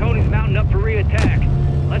stations, Coney's mounting up for re-attack.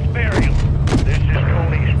 Let's bury him. This is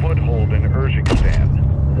Coney's foothold in Urzikstan.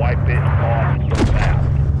 Wipe it off the map.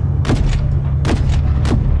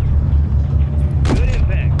 Good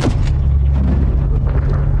impact.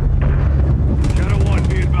 Shadow 1,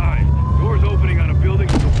 be advised. Doors opening on a building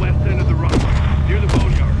to the west end of the runway, near the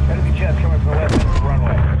boneyard. Enemy jets coming from the west end of the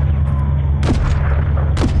runway.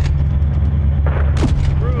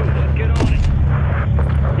 Crew, let's get on it.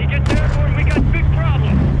 He gets airborne, we got big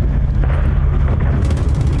problems.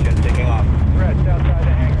 Jets taking off. Threats outside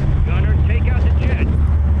the hangar. Gunner, take out the jet.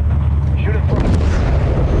 Shoot in front.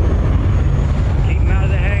 Keep him out of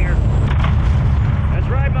the hangar. That's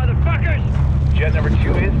right, motherfuckers. Jet number 2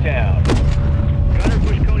 is down. Gunner,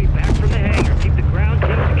 push Coney back from the hangar. Keep the ground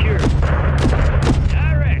team secure.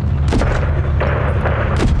 Direct.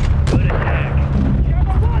 Good attack.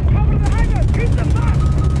 Shadow 1, cover the hangar. Keep them back.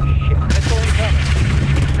 Shit, missile incoming.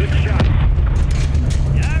 Good shot.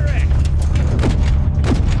 Direct.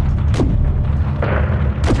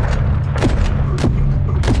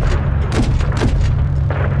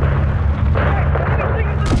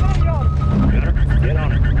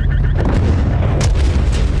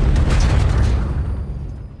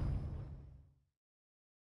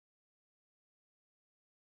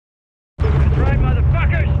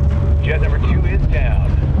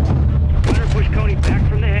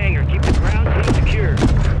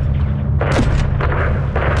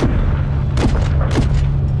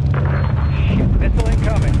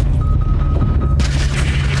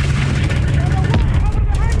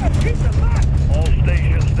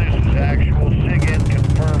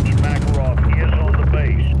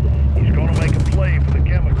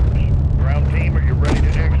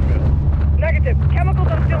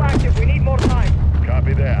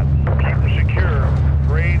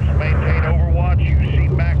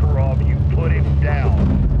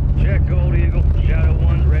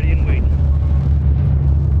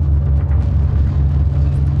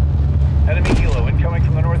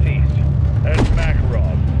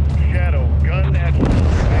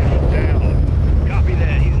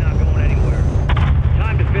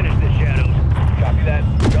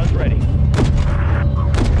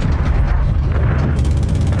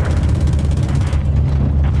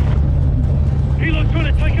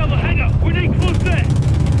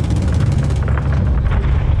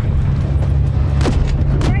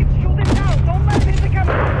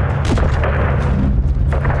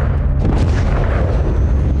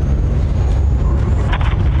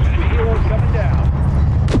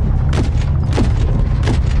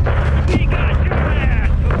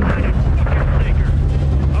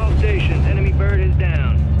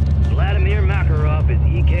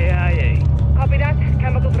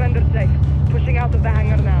 safe. Pushing out of the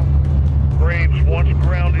hangar now. Graves, once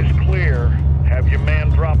ground is clear, have your man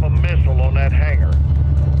drop a missile on that hangar.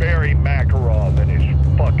 Bury Makarov and his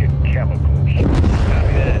fucking chemicals. Copy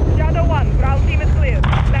that. Shadow 1, ground team is clear.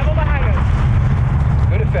 Level the hangars.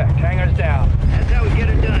 Good effect. Hangars down. That's how we get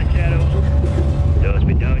it done, Shadow. Those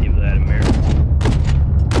be doing you, Vladimir.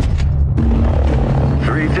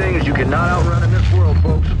 3 things you cannot outrun in this world,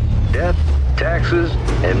 folks. Death, taxes,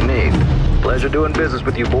 and me. Pleasure doing business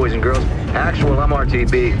with you boys and girls. Actual, I'm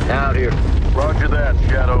RTB. Out here. Roger that,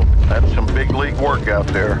 Shadow. That's some big league work out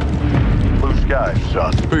there. Blue skies,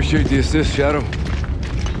 son. Appreciate the assist, Shadow.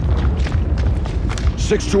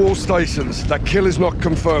 6 to all stations. That kill is not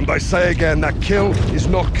confirmed. I say again, that kill is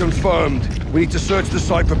not confirmed. We need to search the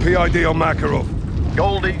site for PID on Makarov.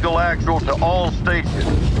 Gold Eagle Actual to all stations.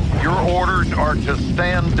 Your orders are to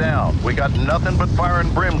stand down. We got nothing but fire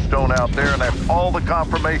and brimstone out there, and that's all the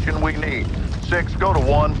confirmation we need. 6, go to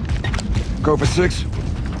 1. Go for 6.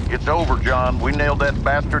 It's over, John. We nailed that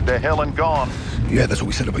bastard to hell and gone. Yeah, that's what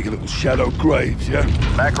we said about your little Shadow Graves, yeah?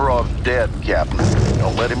 Makarov's dead, Captain.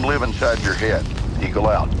 Don't let him live inside your head. Eagle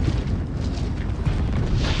out.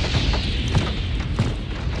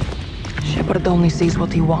 Shepard only sees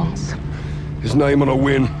what he wants. His name on a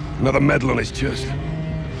win, another medal on his chest.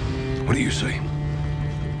 What do you see?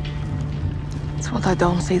 It's what I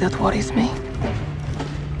don't see that worries me.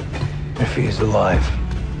 If he is alive,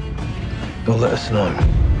 he'll let us know.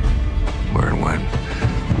 Where and when?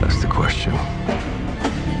 That's the question.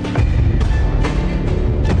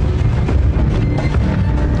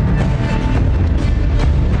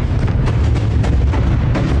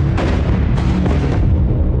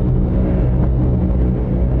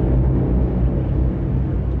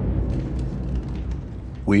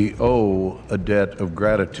 We owe a debt of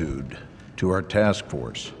gratitude to our task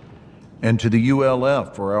force and to the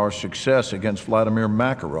ULF for our success against Vladimir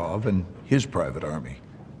Makarov and his private army.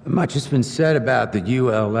 Much has been said about the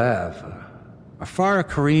ULF. Are Farah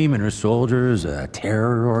Karim and her soldiers a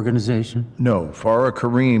terror organization? No, Farah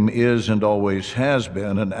Karim is and always has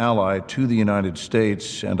been an ally to the United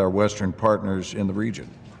States and our Western partners in the region.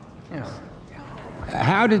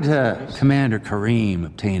 How did Commander Karim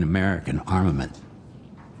obtain American armament?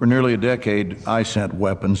 For nearly a decade, I sent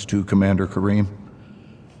weapons to Commander Karim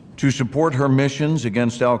to support her missions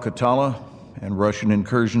against Al-Qatala and Russian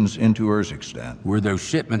incursions into Urzikstan. Were those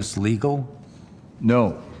shipments legal?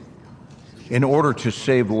 No. In order to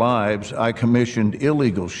save lives, I commissioned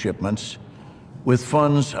illegal shipments with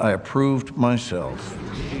funds I approved myself.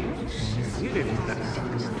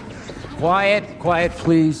 Quiet,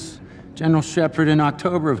 please. General Shepard, in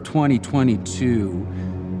October of 2022,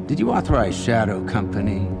 did you authorize Shadow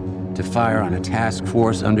Company to fire on a task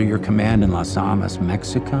force under your command in Las Almas,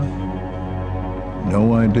 Mexico?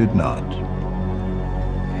 No, I did not.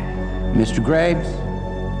 Mr. Graves,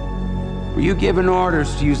 were you given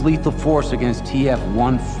orders to use lethal force against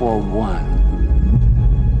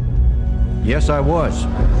TF-141? Yes, I was.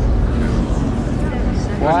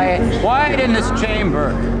 Quiet in this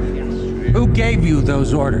chamber. Who gave you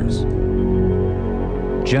those orders?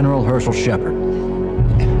 General Herschel Shepard.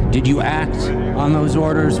 Did you act on those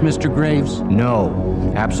orders, Mr. Graves? No,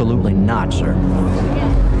 absolutely not, sir.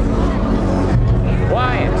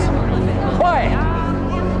 Quiet!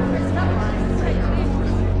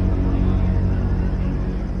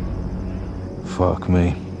 Fuck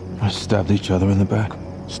me. I stabbed each other in the back.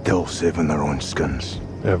 Still saving their own skins.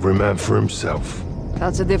 Every man for himself.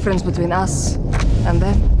 That's the difference between us and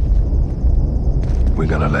them. We're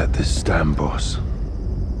gonna let this stand, boss.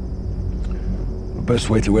 The best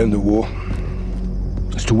way to end the war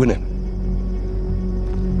is to win it.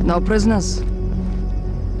 No prisoners.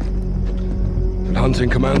 And hunting,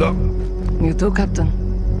 Commander. You too, Captain.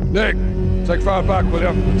 Nick, take fire back, will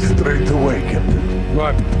you? Straight away, Captain.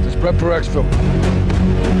 Right, just prep for exfil.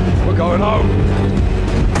 We're going home.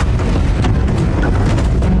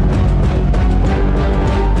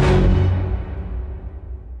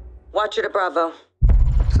 Watcher to Bravo.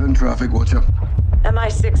 Send traffic, Watcher.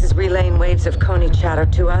 MI6 is relaying waves of Coney chatter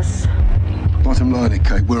to us. Bottom line,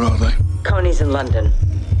 Kate, where are they? Coney's in London.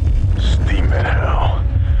 Steaming hell.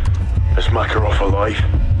 Is Makarov alive?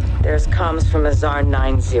 There's comms from Azar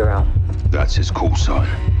 90. That's his call sign.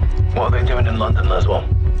 What are they doing in London, Laswell?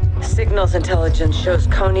 Signals intelligence shows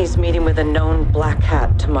Coney's meeting with a known black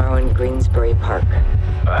hat tomorrow in Greensbury Park.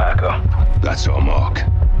 A hacker. That's our mark.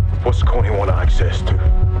 What's Coney want access to?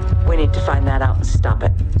 We need to find that out and stop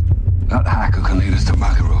it. That hacker can lead us to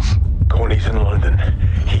Makarov. Coney's in London.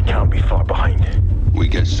 He can't be far behind. We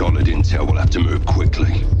get solid intel. We'll have to move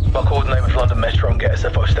quickly. I'll coordinate with London Metro and get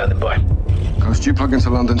SFO standing by. Ghost, you plug into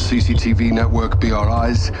London's CCTV network, be our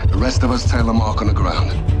eyes. The rest of us tail a mark on the ground.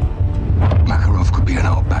 Makarov could be in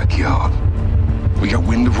our backyard. We get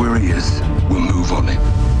wind of where he is, we'll move on it.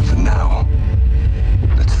 For now,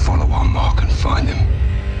 let's follow our mark and find him.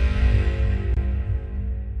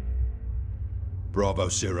 Bravo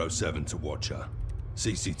 07 to Watcher.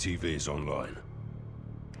 CCTV is online.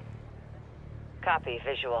 Copy,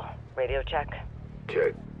 visual. Radio check.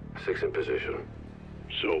 Check. 6 in position.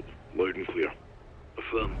 Soap, loud and clear.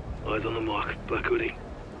 Affirm. Eyes on the mark. Black hoodie.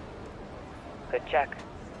 Good check.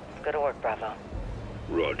 Good work, Bravo.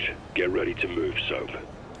 Rog, get ready to move, Soap.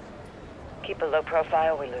 Keep a low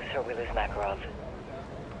profile. We lose her, we lose Makarov.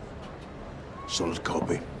 Solid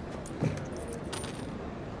copy.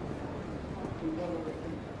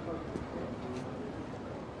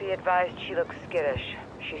 Be advised, she looks skittish.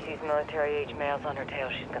 She sees military-age males on her tail,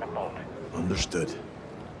 she's gonna bolt. Understood.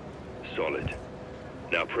 Solid.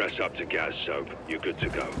 Now press up to gas, Soap. You're good to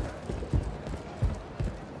go.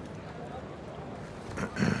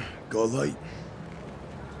 Got a light?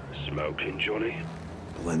 Smoking, Johnny?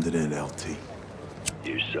 Blended in, LT.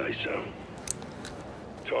 You say so.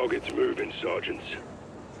 Target's moving, Sergeants.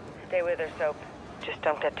 Stay with her, Soap. Just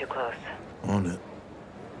don't get too close. On it.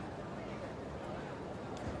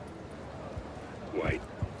 Wait.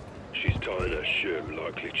 She's tying her shoe,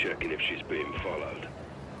 likely checking if she's being followed.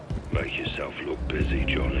 Make yourself look busy,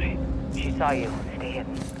 Johnny. She saw you. Stay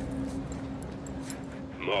hidden.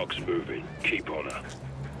 Mark's moving. Keep on her.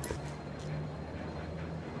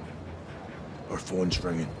 Our phone's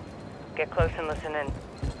ringing. Get close and listen in.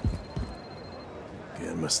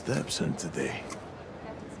 Getting my steps in today.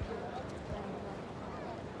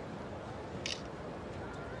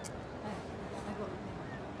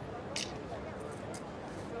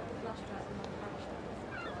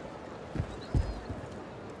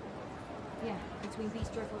 Yeah, between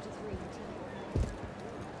Bistro 43 and T.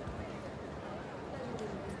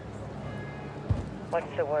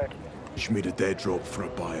 What's the word? She made a dead drop for a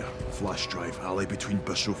buyer. Flash drive, alley between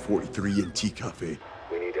Bistro 43 and Tea Cafe.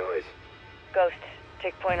 We need eyes. Ghost,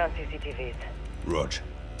 take point on CCTVs. Rog.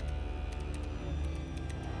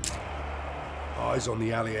 Eyes on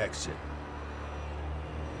the alley exit.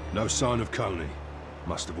 No sign of Coney.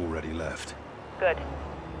 Must have already left. Good.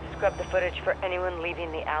 Scrub the footage for anyone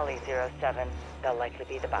leaving the alley 07. They'll likely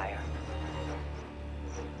be the buyer.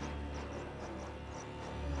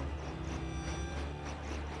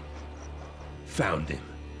 Found him.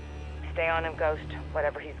 Stay on him, Ghost.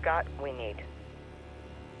 Whatever he's got, we need.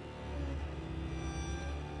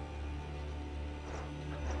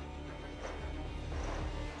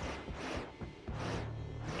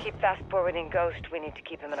 Keep fast-forwarding Ghost. We need to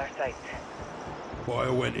keep him in our sights.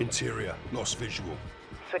 Buyer went interior. Lost visual.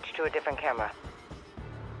 Switch to a different camera.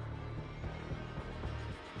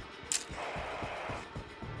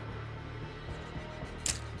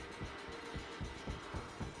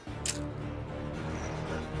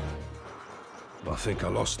 I think I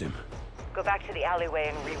lost him. Go back to the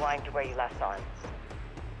alleyway and rewind to where you last saw him.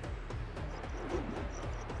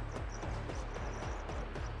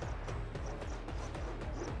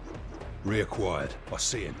 Reacquired. I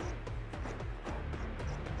see him.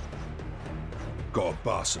 Got a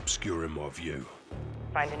bus obscuring my view.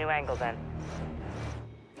 Find a new angle then.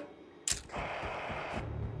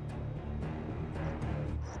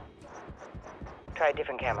 Try a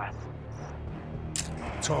different camera.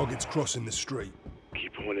 Target's crossing the street.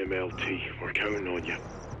 Keep on him, LT. We're counting on you.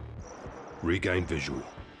 Regain visual.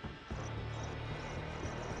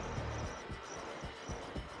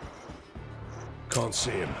 Can't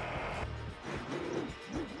see him.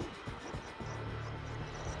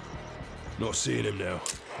 Not seeing him now.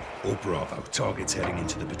 All Bravo. Target's heading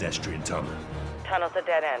into the pedestrian tunnel. Tunnel's a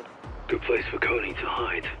dead end. Good place for Coney to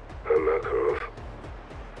hide. And Makarov.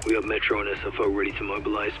 We have Metro and SFO ready to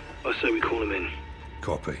mobilize. I say we call him in.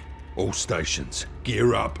 Copy. All stations.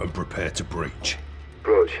 Gear up and prepare to breach.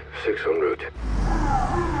 Rog, 6 en route.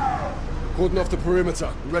 Cordon off the perimeter.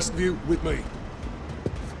 The rest of you, with me.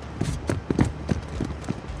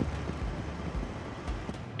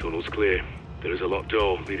 Tunnel's clear. There is a locked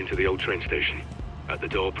door leading to the old train station. At the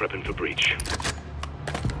door, prepping for breach.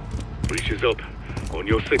 Breach is up. On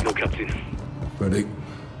your signal, Captain. Ready?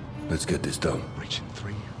 Let's get this done. Breach in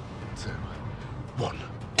 3, 2, 1.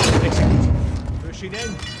 Execute. Pushing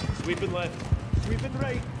in. Sweeping left. Sweeping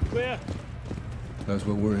right. Clear. That's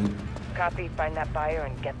what we're in. Copy. Find that buyer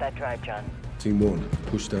and get that drive, John. Team 1,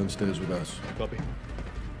 push downstairs with us. Copy.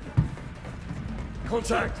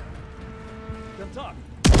 Contact! Come talk.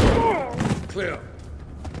 Clear.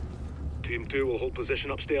 Team 2 will hold position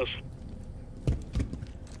upstairs.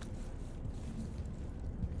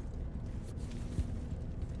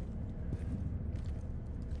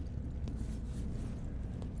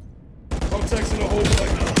 Contacts in the hallway.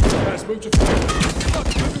 Guys, move to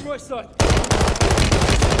flank. Moving right side.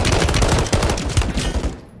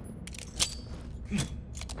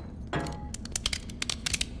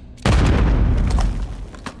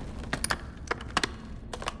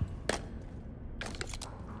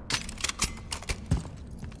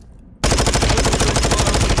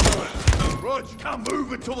 Rog, can't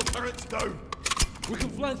move until the turret's down. We can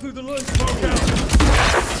flank through the lines. Smoke out.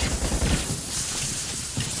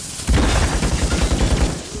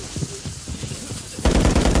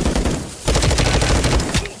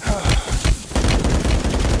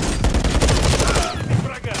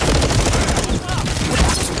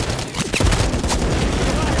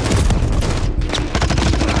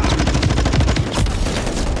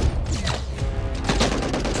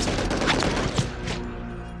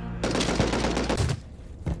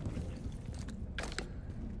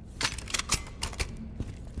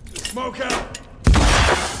 Smoke out!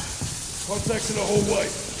 Contacts in the hallway.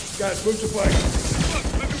 Guys, move to flank.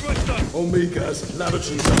 On me, guys.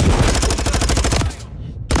 Lavatory side.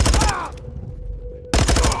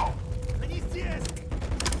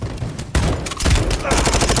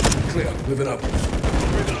 Clear. Moving up.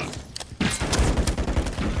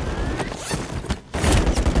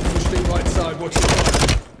 Push me right side. Watch your fire.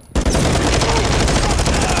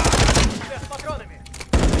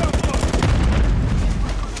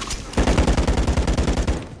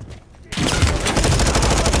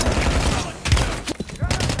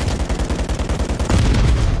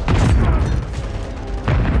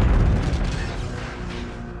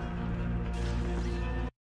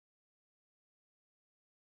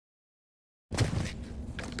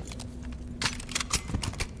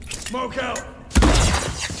 Smoke out!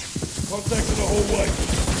 Contacts in the hallway.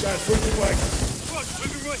 Guys, move to flank.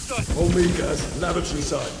 Moving right side. On me, guys. Lavatory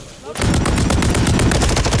side.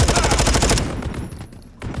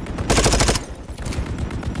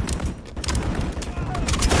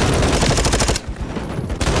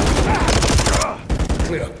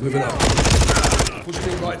 Clear. Moving up. Push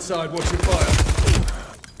me right side. Watch your fire.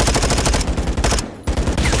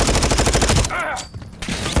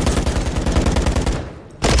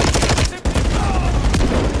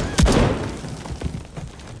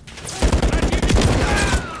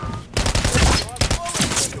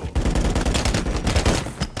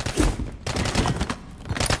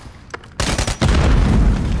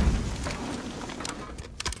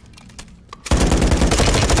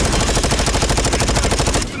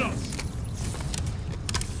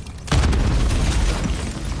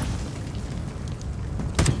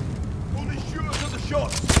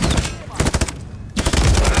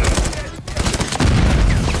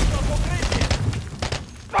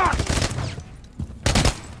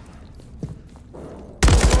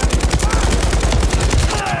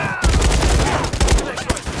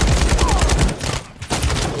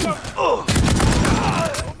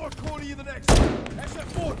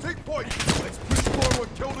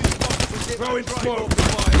 Throwing smoke.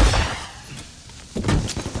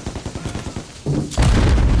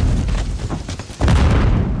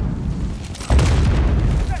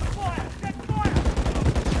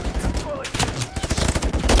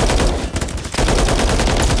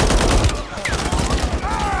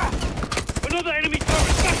 Another enemy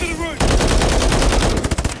turret back of the room.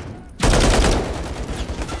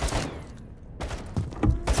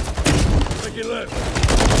 Take it left.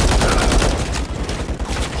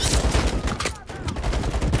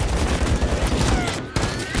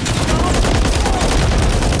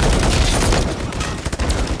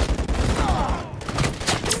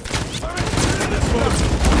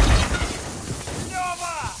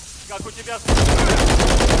 Как у тебя...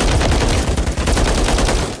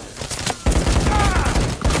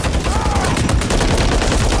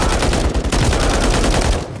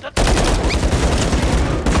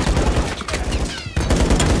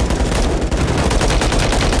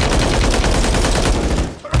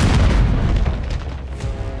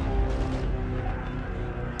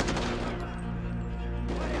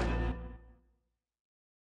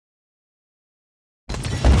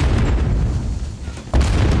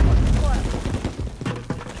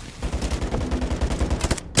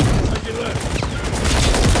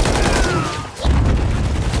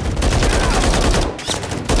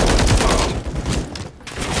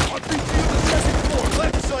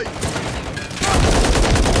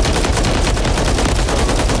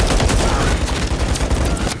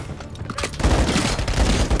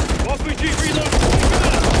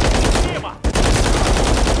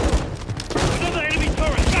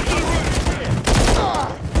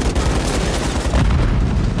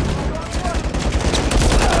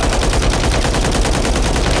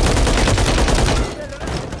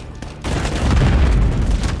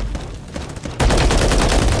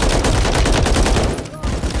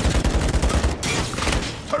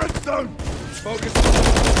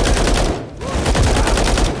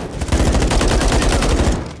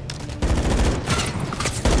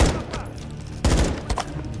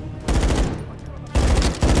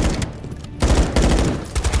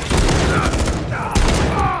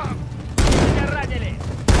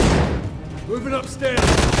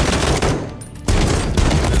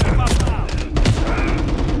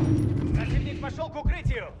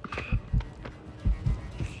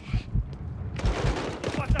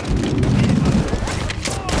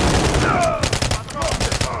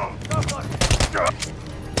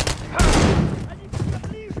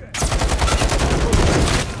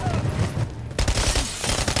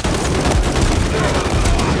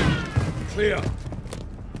 Clear.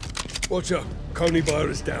 Watcher, Coney Bar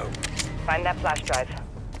is down. Find that flash drive.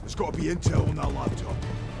 There's got to be intel on that laptop.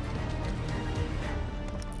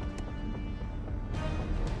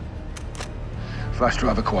 Flash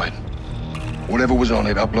drive acquired. Whatever was on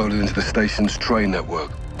it uploaded into the station's train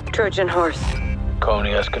network. Trojan horse.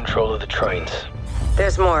 Coney has control of the trains.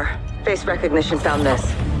 There's more. Face recognition found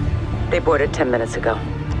this. They boarded 10 minutes ago.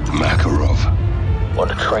 Makarov. On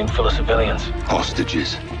a train full of civilians.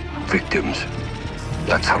 Hostages. Victims.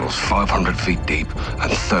 That tunnel's 500 feet deep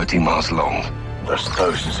and 30 miles long. There's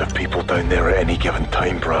thousands of people down there at any given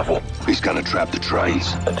time, Bravo. He's gonna trap the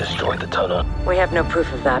trains. And destroy the tunnel. We have no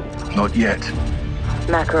proof of that. Not yet.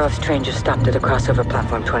 Makarov's train just stopped at a crossover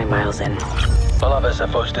platform 20 miles in. I'll have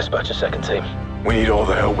SFOs dispatch a second team. We need all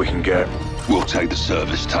the help we can get. We'll take the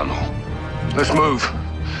service tunnel. Let's move.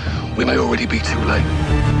 We may already be too late.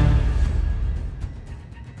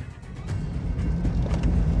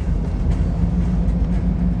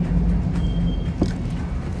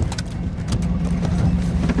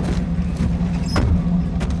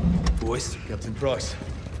 Boys, Captain Price.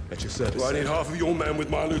 At your service. I need half of your men with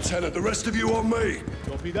my lieutenant, the rest of you on me.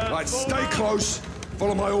 Copy that. Right, stay close.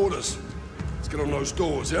 Follow my orders. Let's get on those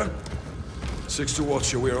doors, yeah? 6 to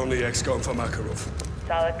Watcher, we're on the X going for Makarov.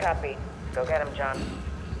 Solid copy. Go get him, John.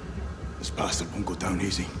 This bastard won't go down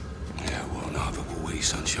easy. Yeah, well, neither will we,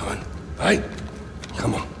 sunshine. Hey,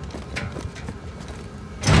 come on.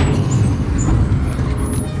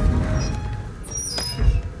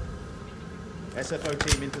 SFO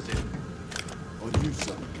team in position. On you,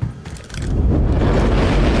 son.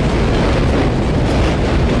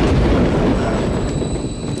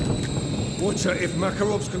 Watcher, if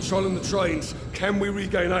Makarov's controlling the trains, can we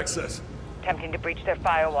regain access? Attempting to breach their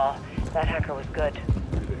firewall. That hacker was good.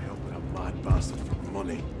 Could have helped with a mad bastard for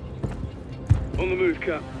money. On the move,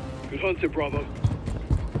 Cap. Good hunter, Bravo.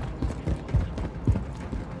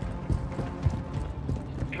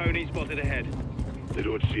 Coney spotted ahead. They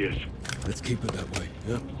don't see us. Let's keep it that way,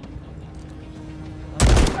 yeah?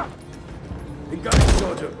 Engage,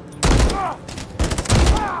 Sergeant.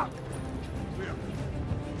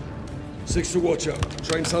 6 to Watcher.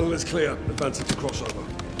 Train tunnel is clear. Advancing to crossover.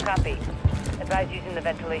 Copy. Advise using the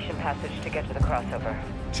ventilation passage to get to the crossover.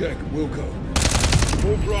 Check. Wilco.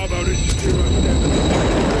 All Bravo, this is 0.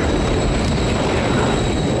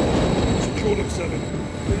 Secure them, 7.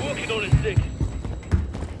 We're working on it, 6.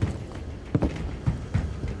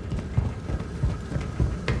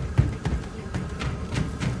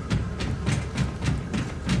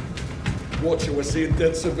 Watcher, we're seeing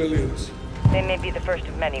dead civilians. They may be the first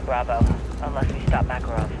of many, Bravo. Unless we stop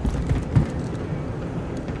Makarov.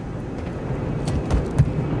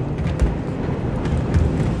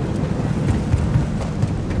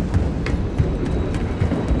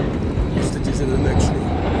 Hostages in the next room.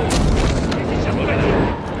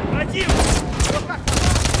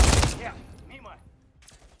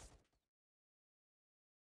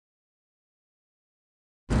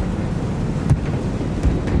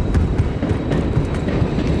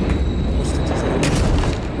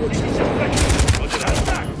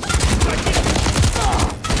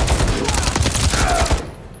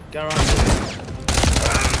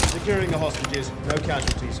 Securing the hostages, no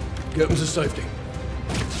casualties. Get them to safety.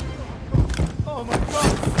 Oh my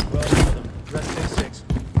god! Well done. Rest day 6.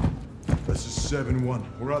 This is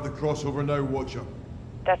 7-1. We're at the crossover now, Watcher.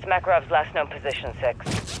 That's Makarov's last known position,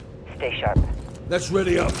 6. Stay sharp. Let's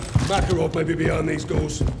ready up. Makarov may be behind these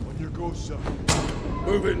doors. On your go, sir.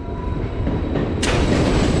 Moving.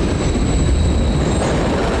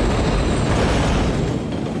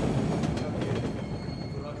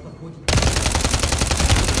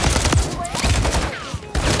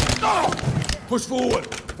 Push forward.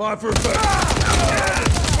 Fire for effect.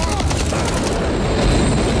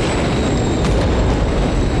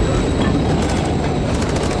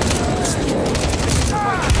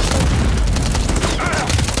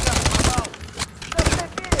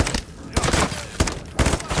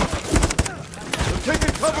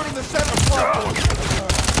 Taking cover in the center platform.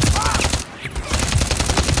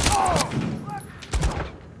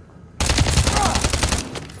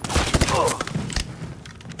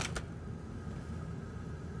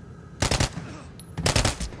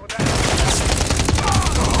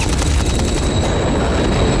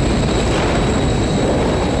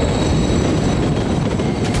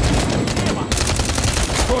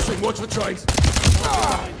 Crossing, watch the trains.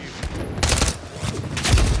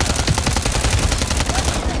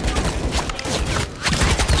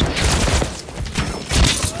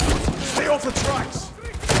 Stay off the tracks!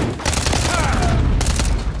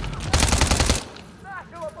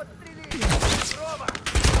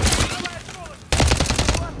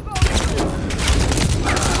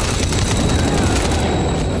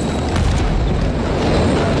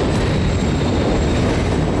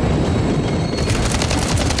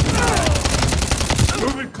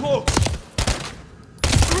 Moving close!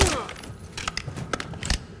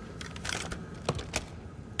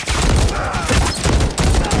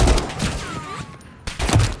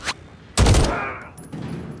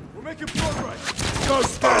 We're making progress! Go,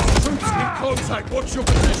 Stas! Troops in contact! What's your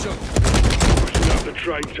position? Pushing up the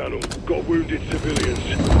train tunnel. Got wounded civilians.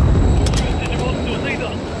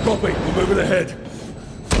 Copy. We're moving ahead.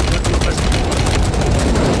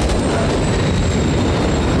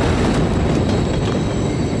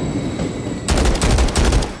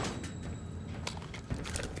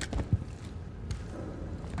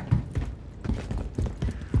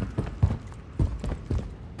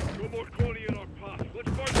 No more quality in our path. Let's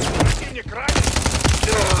focus in your crack.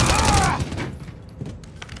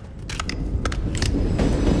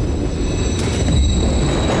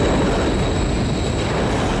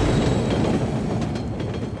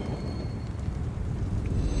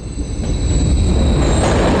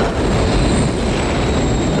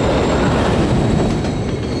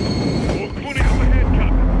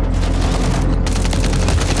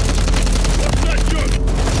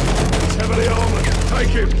 Heavily armored. Take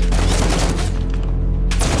him.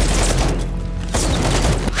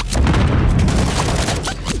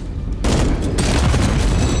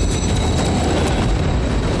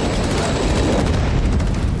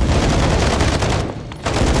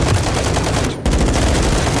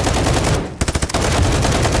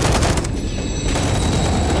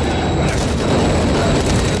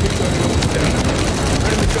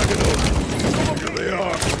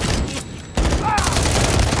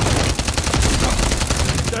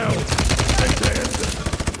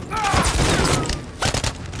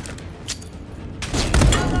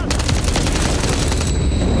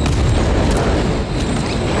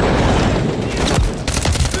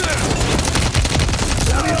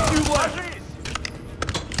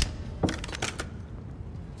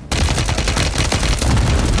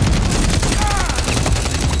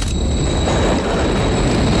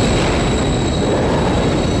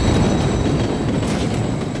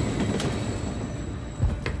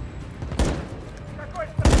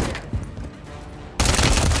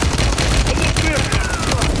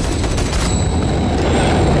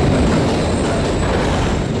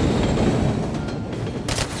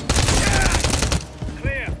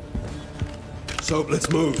 So, let's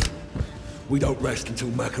move. We don't rest until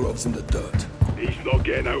Makarov's in the dirt. He's not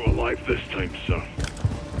getting out alive this time, sir.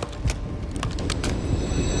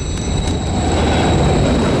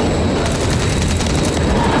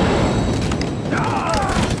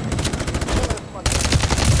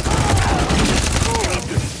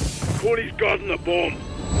 Captain, Corey's guarding the bomb.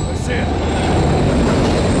 That's it.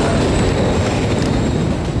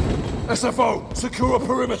 SFO, secure a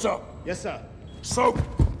perimeter. Yes, sir. Soap,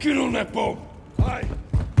 get on that bomb. Aye.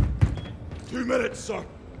 2 minutes, sir.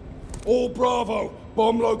 All Bravo,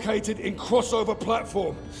 bomb located in crossover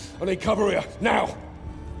platform. I need cover here, now.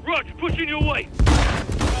 Rog, pushing your way.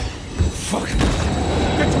 Fuck.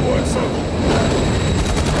 Get to work, sir.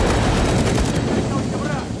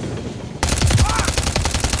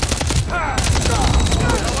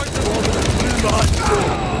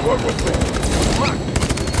 Work with me.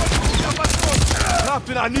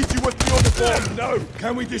 Captain, I need you with me on the bomb! No!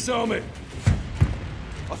 Can we disarm it?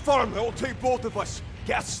 Affirm, it'll take both of us.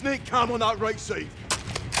 Get a snake cam on that right side.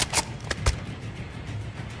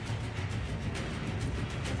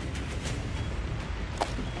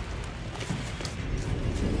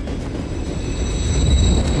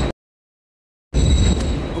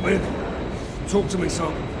 Come in. Talk to me,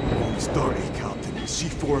 son. Bomb's dirty, Captain.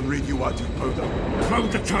 C4 and radioactive powder. Close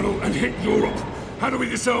the tunnel and hit Europe. How do we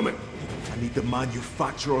disarm it? I need the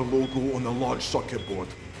manufacturer logo on the large circuit board.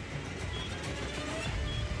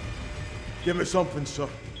 Give me something, sir.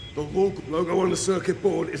 The logo on the circuit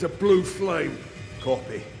board is a blue flame.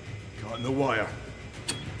 Copy. Cutting the wire.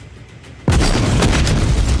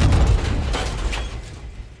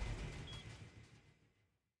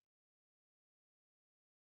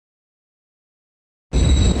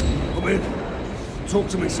 Come in. Talk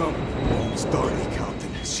to me, son. Bomb's dirty, Captain.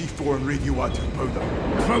 C4 and radioactive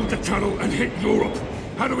powder. Close the tunnel and hit Europe.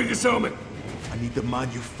 How do we disarm it? I need the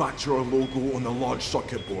manufacturer logo on the large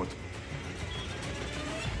circuit board.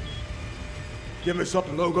 Give us up.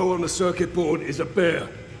 The logo on the circuit board is a bear.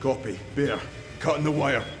 Copy. Bear. Cutting the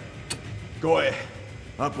wire. Got it.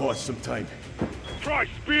 I bought some time. Price,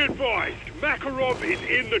 be advised. Makarov is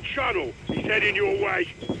in the channel. He's heading your way.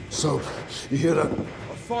 So, you hear that?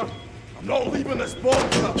 Oh, fuck. I'm not leaving this bomb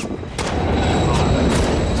trap. So,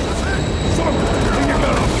 bring your gun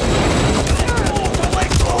up. Oh, my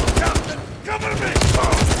leg's off, Captain. Cover me.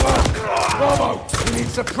 Bravo! We need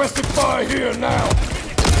suppressive fire here now.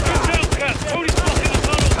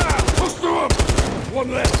 Push through him. One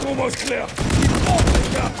left, almost clear.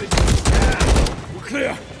 Captain. We're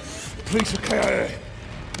clear. Police are KIA.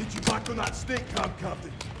 Need you back on that snake cam,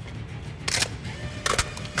 Captain.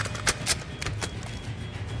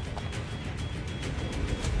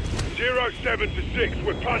 Zero 7 to 6.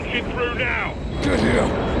 We're punching through now. Get here.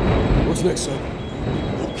 What's next, sir?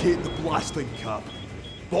 Locate the blasting cap.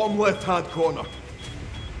 Bottom left-hand corner.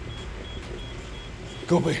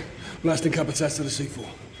 Copy. Blasting cap attached to the C4.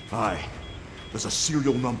 Aye. There's a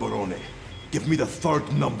serial number on it. Give me the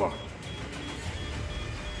third number.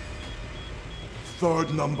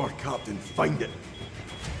 Third number, Captain. Find it.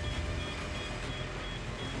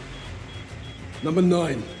 Number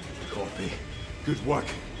 9. Copy. Good work.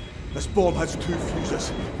 This bomb has 2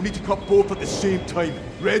 fuses. We need to cut both at the same time.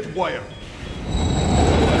 Red wire.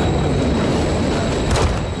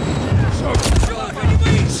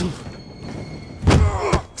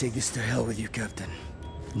 Take this to hell with you, Captain.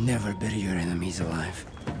 Never bury your enemies alive.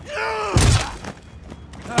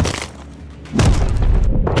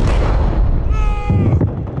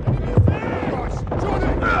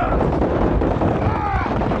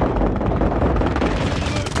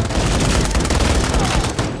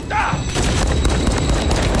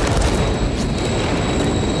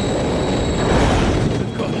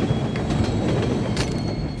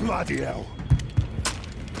 Bloody hell.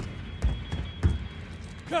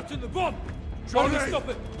 Captain, the bomb! Try to stop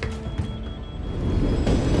it!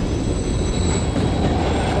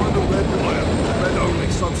 Find the red wire. Red only.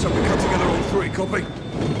 So we cut together all 3. Copy?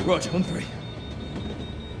 Roger, on 3.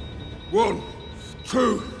 1,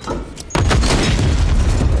 2.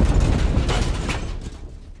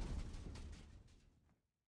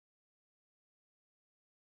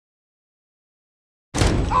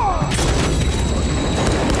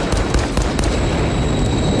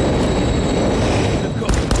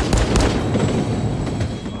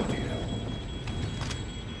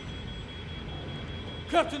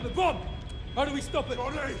 Captain, the bomb! How do we stop it?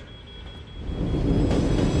 Johnny!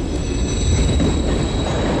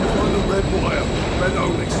 Find the red wire. Red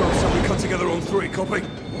only. So we cut together on 3. Copy?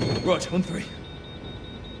 Roger, on 3.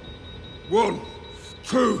 1,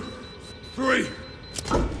 2, 3.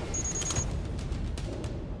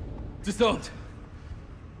 Disarmed.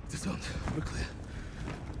 Disarmed. We're clear.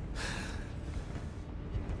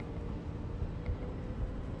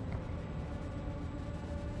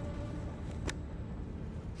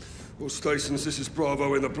 All stations, this is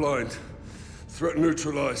Bravo in the blind. Threat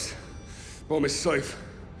neutralized. Bomb is safe.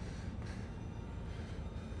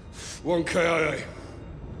 1 KIA.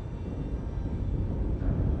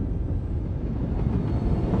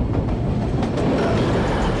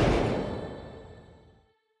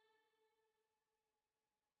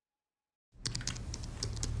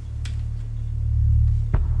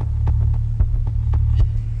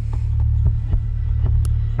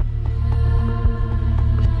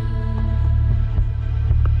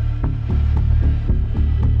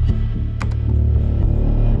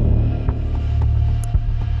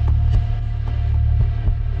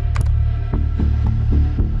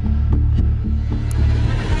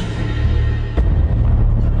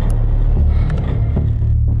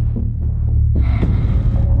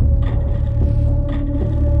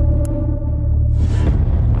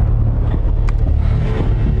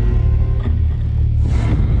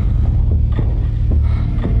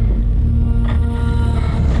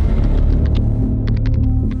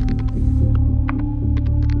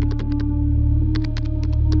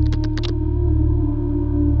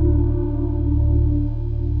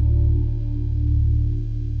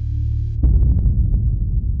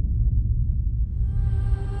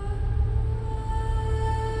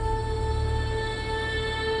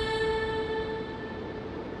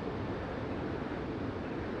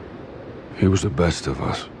 He was the best of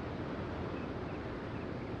us.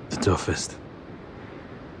 The toughest.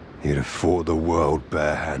 He'd have fought the world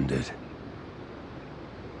barehanded.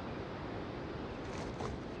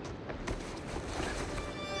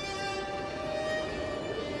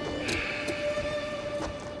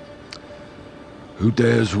 Who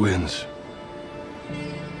dares wins.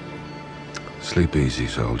 Sleep easy,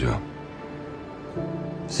 soldier.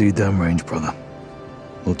 See you downrange, brother.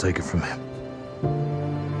 We'll take it from here.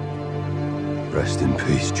 Rest in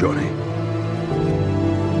peace, Johnny.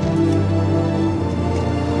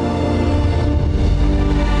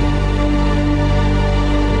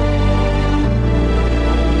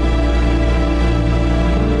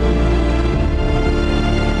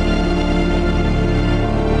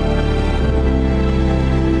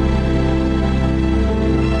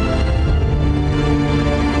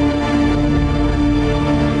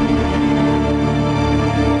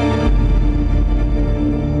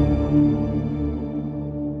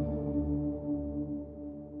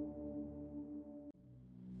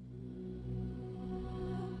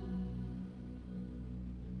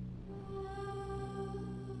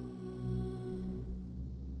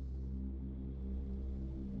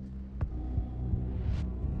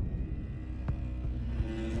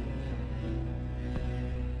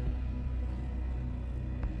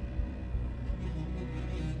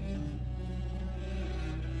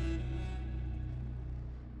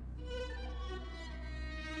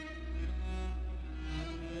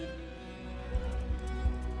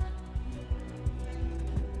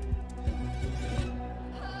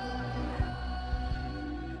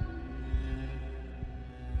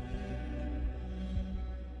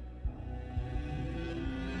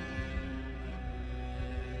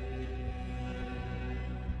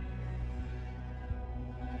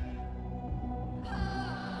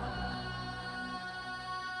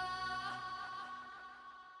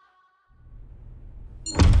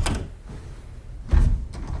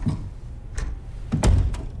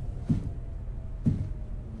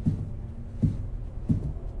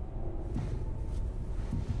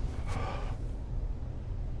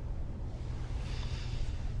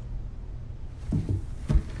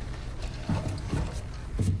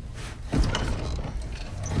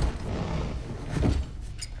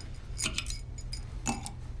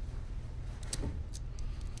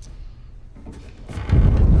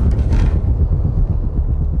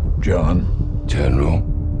 John? General?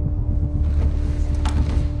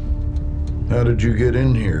 How did you get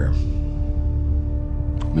in here?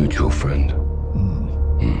 Mutual friend.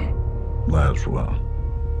 Laswell.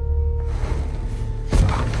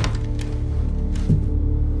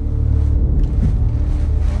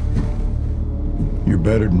 You're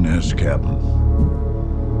better than this, Captain.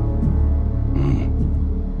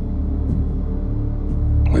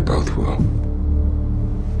 We both will.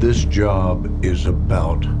 This job is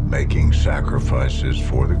about making sacrifices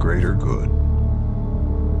for the greater good.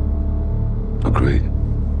 Agreed.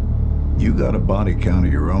 You got a body count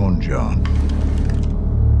of your own, John.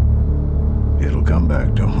 It'll come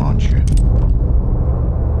back to haunt you.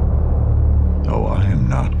 Oh, I am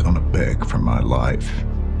not gonna beg for my life.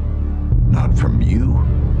 Not from you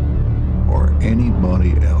or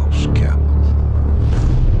anybody else, Captain.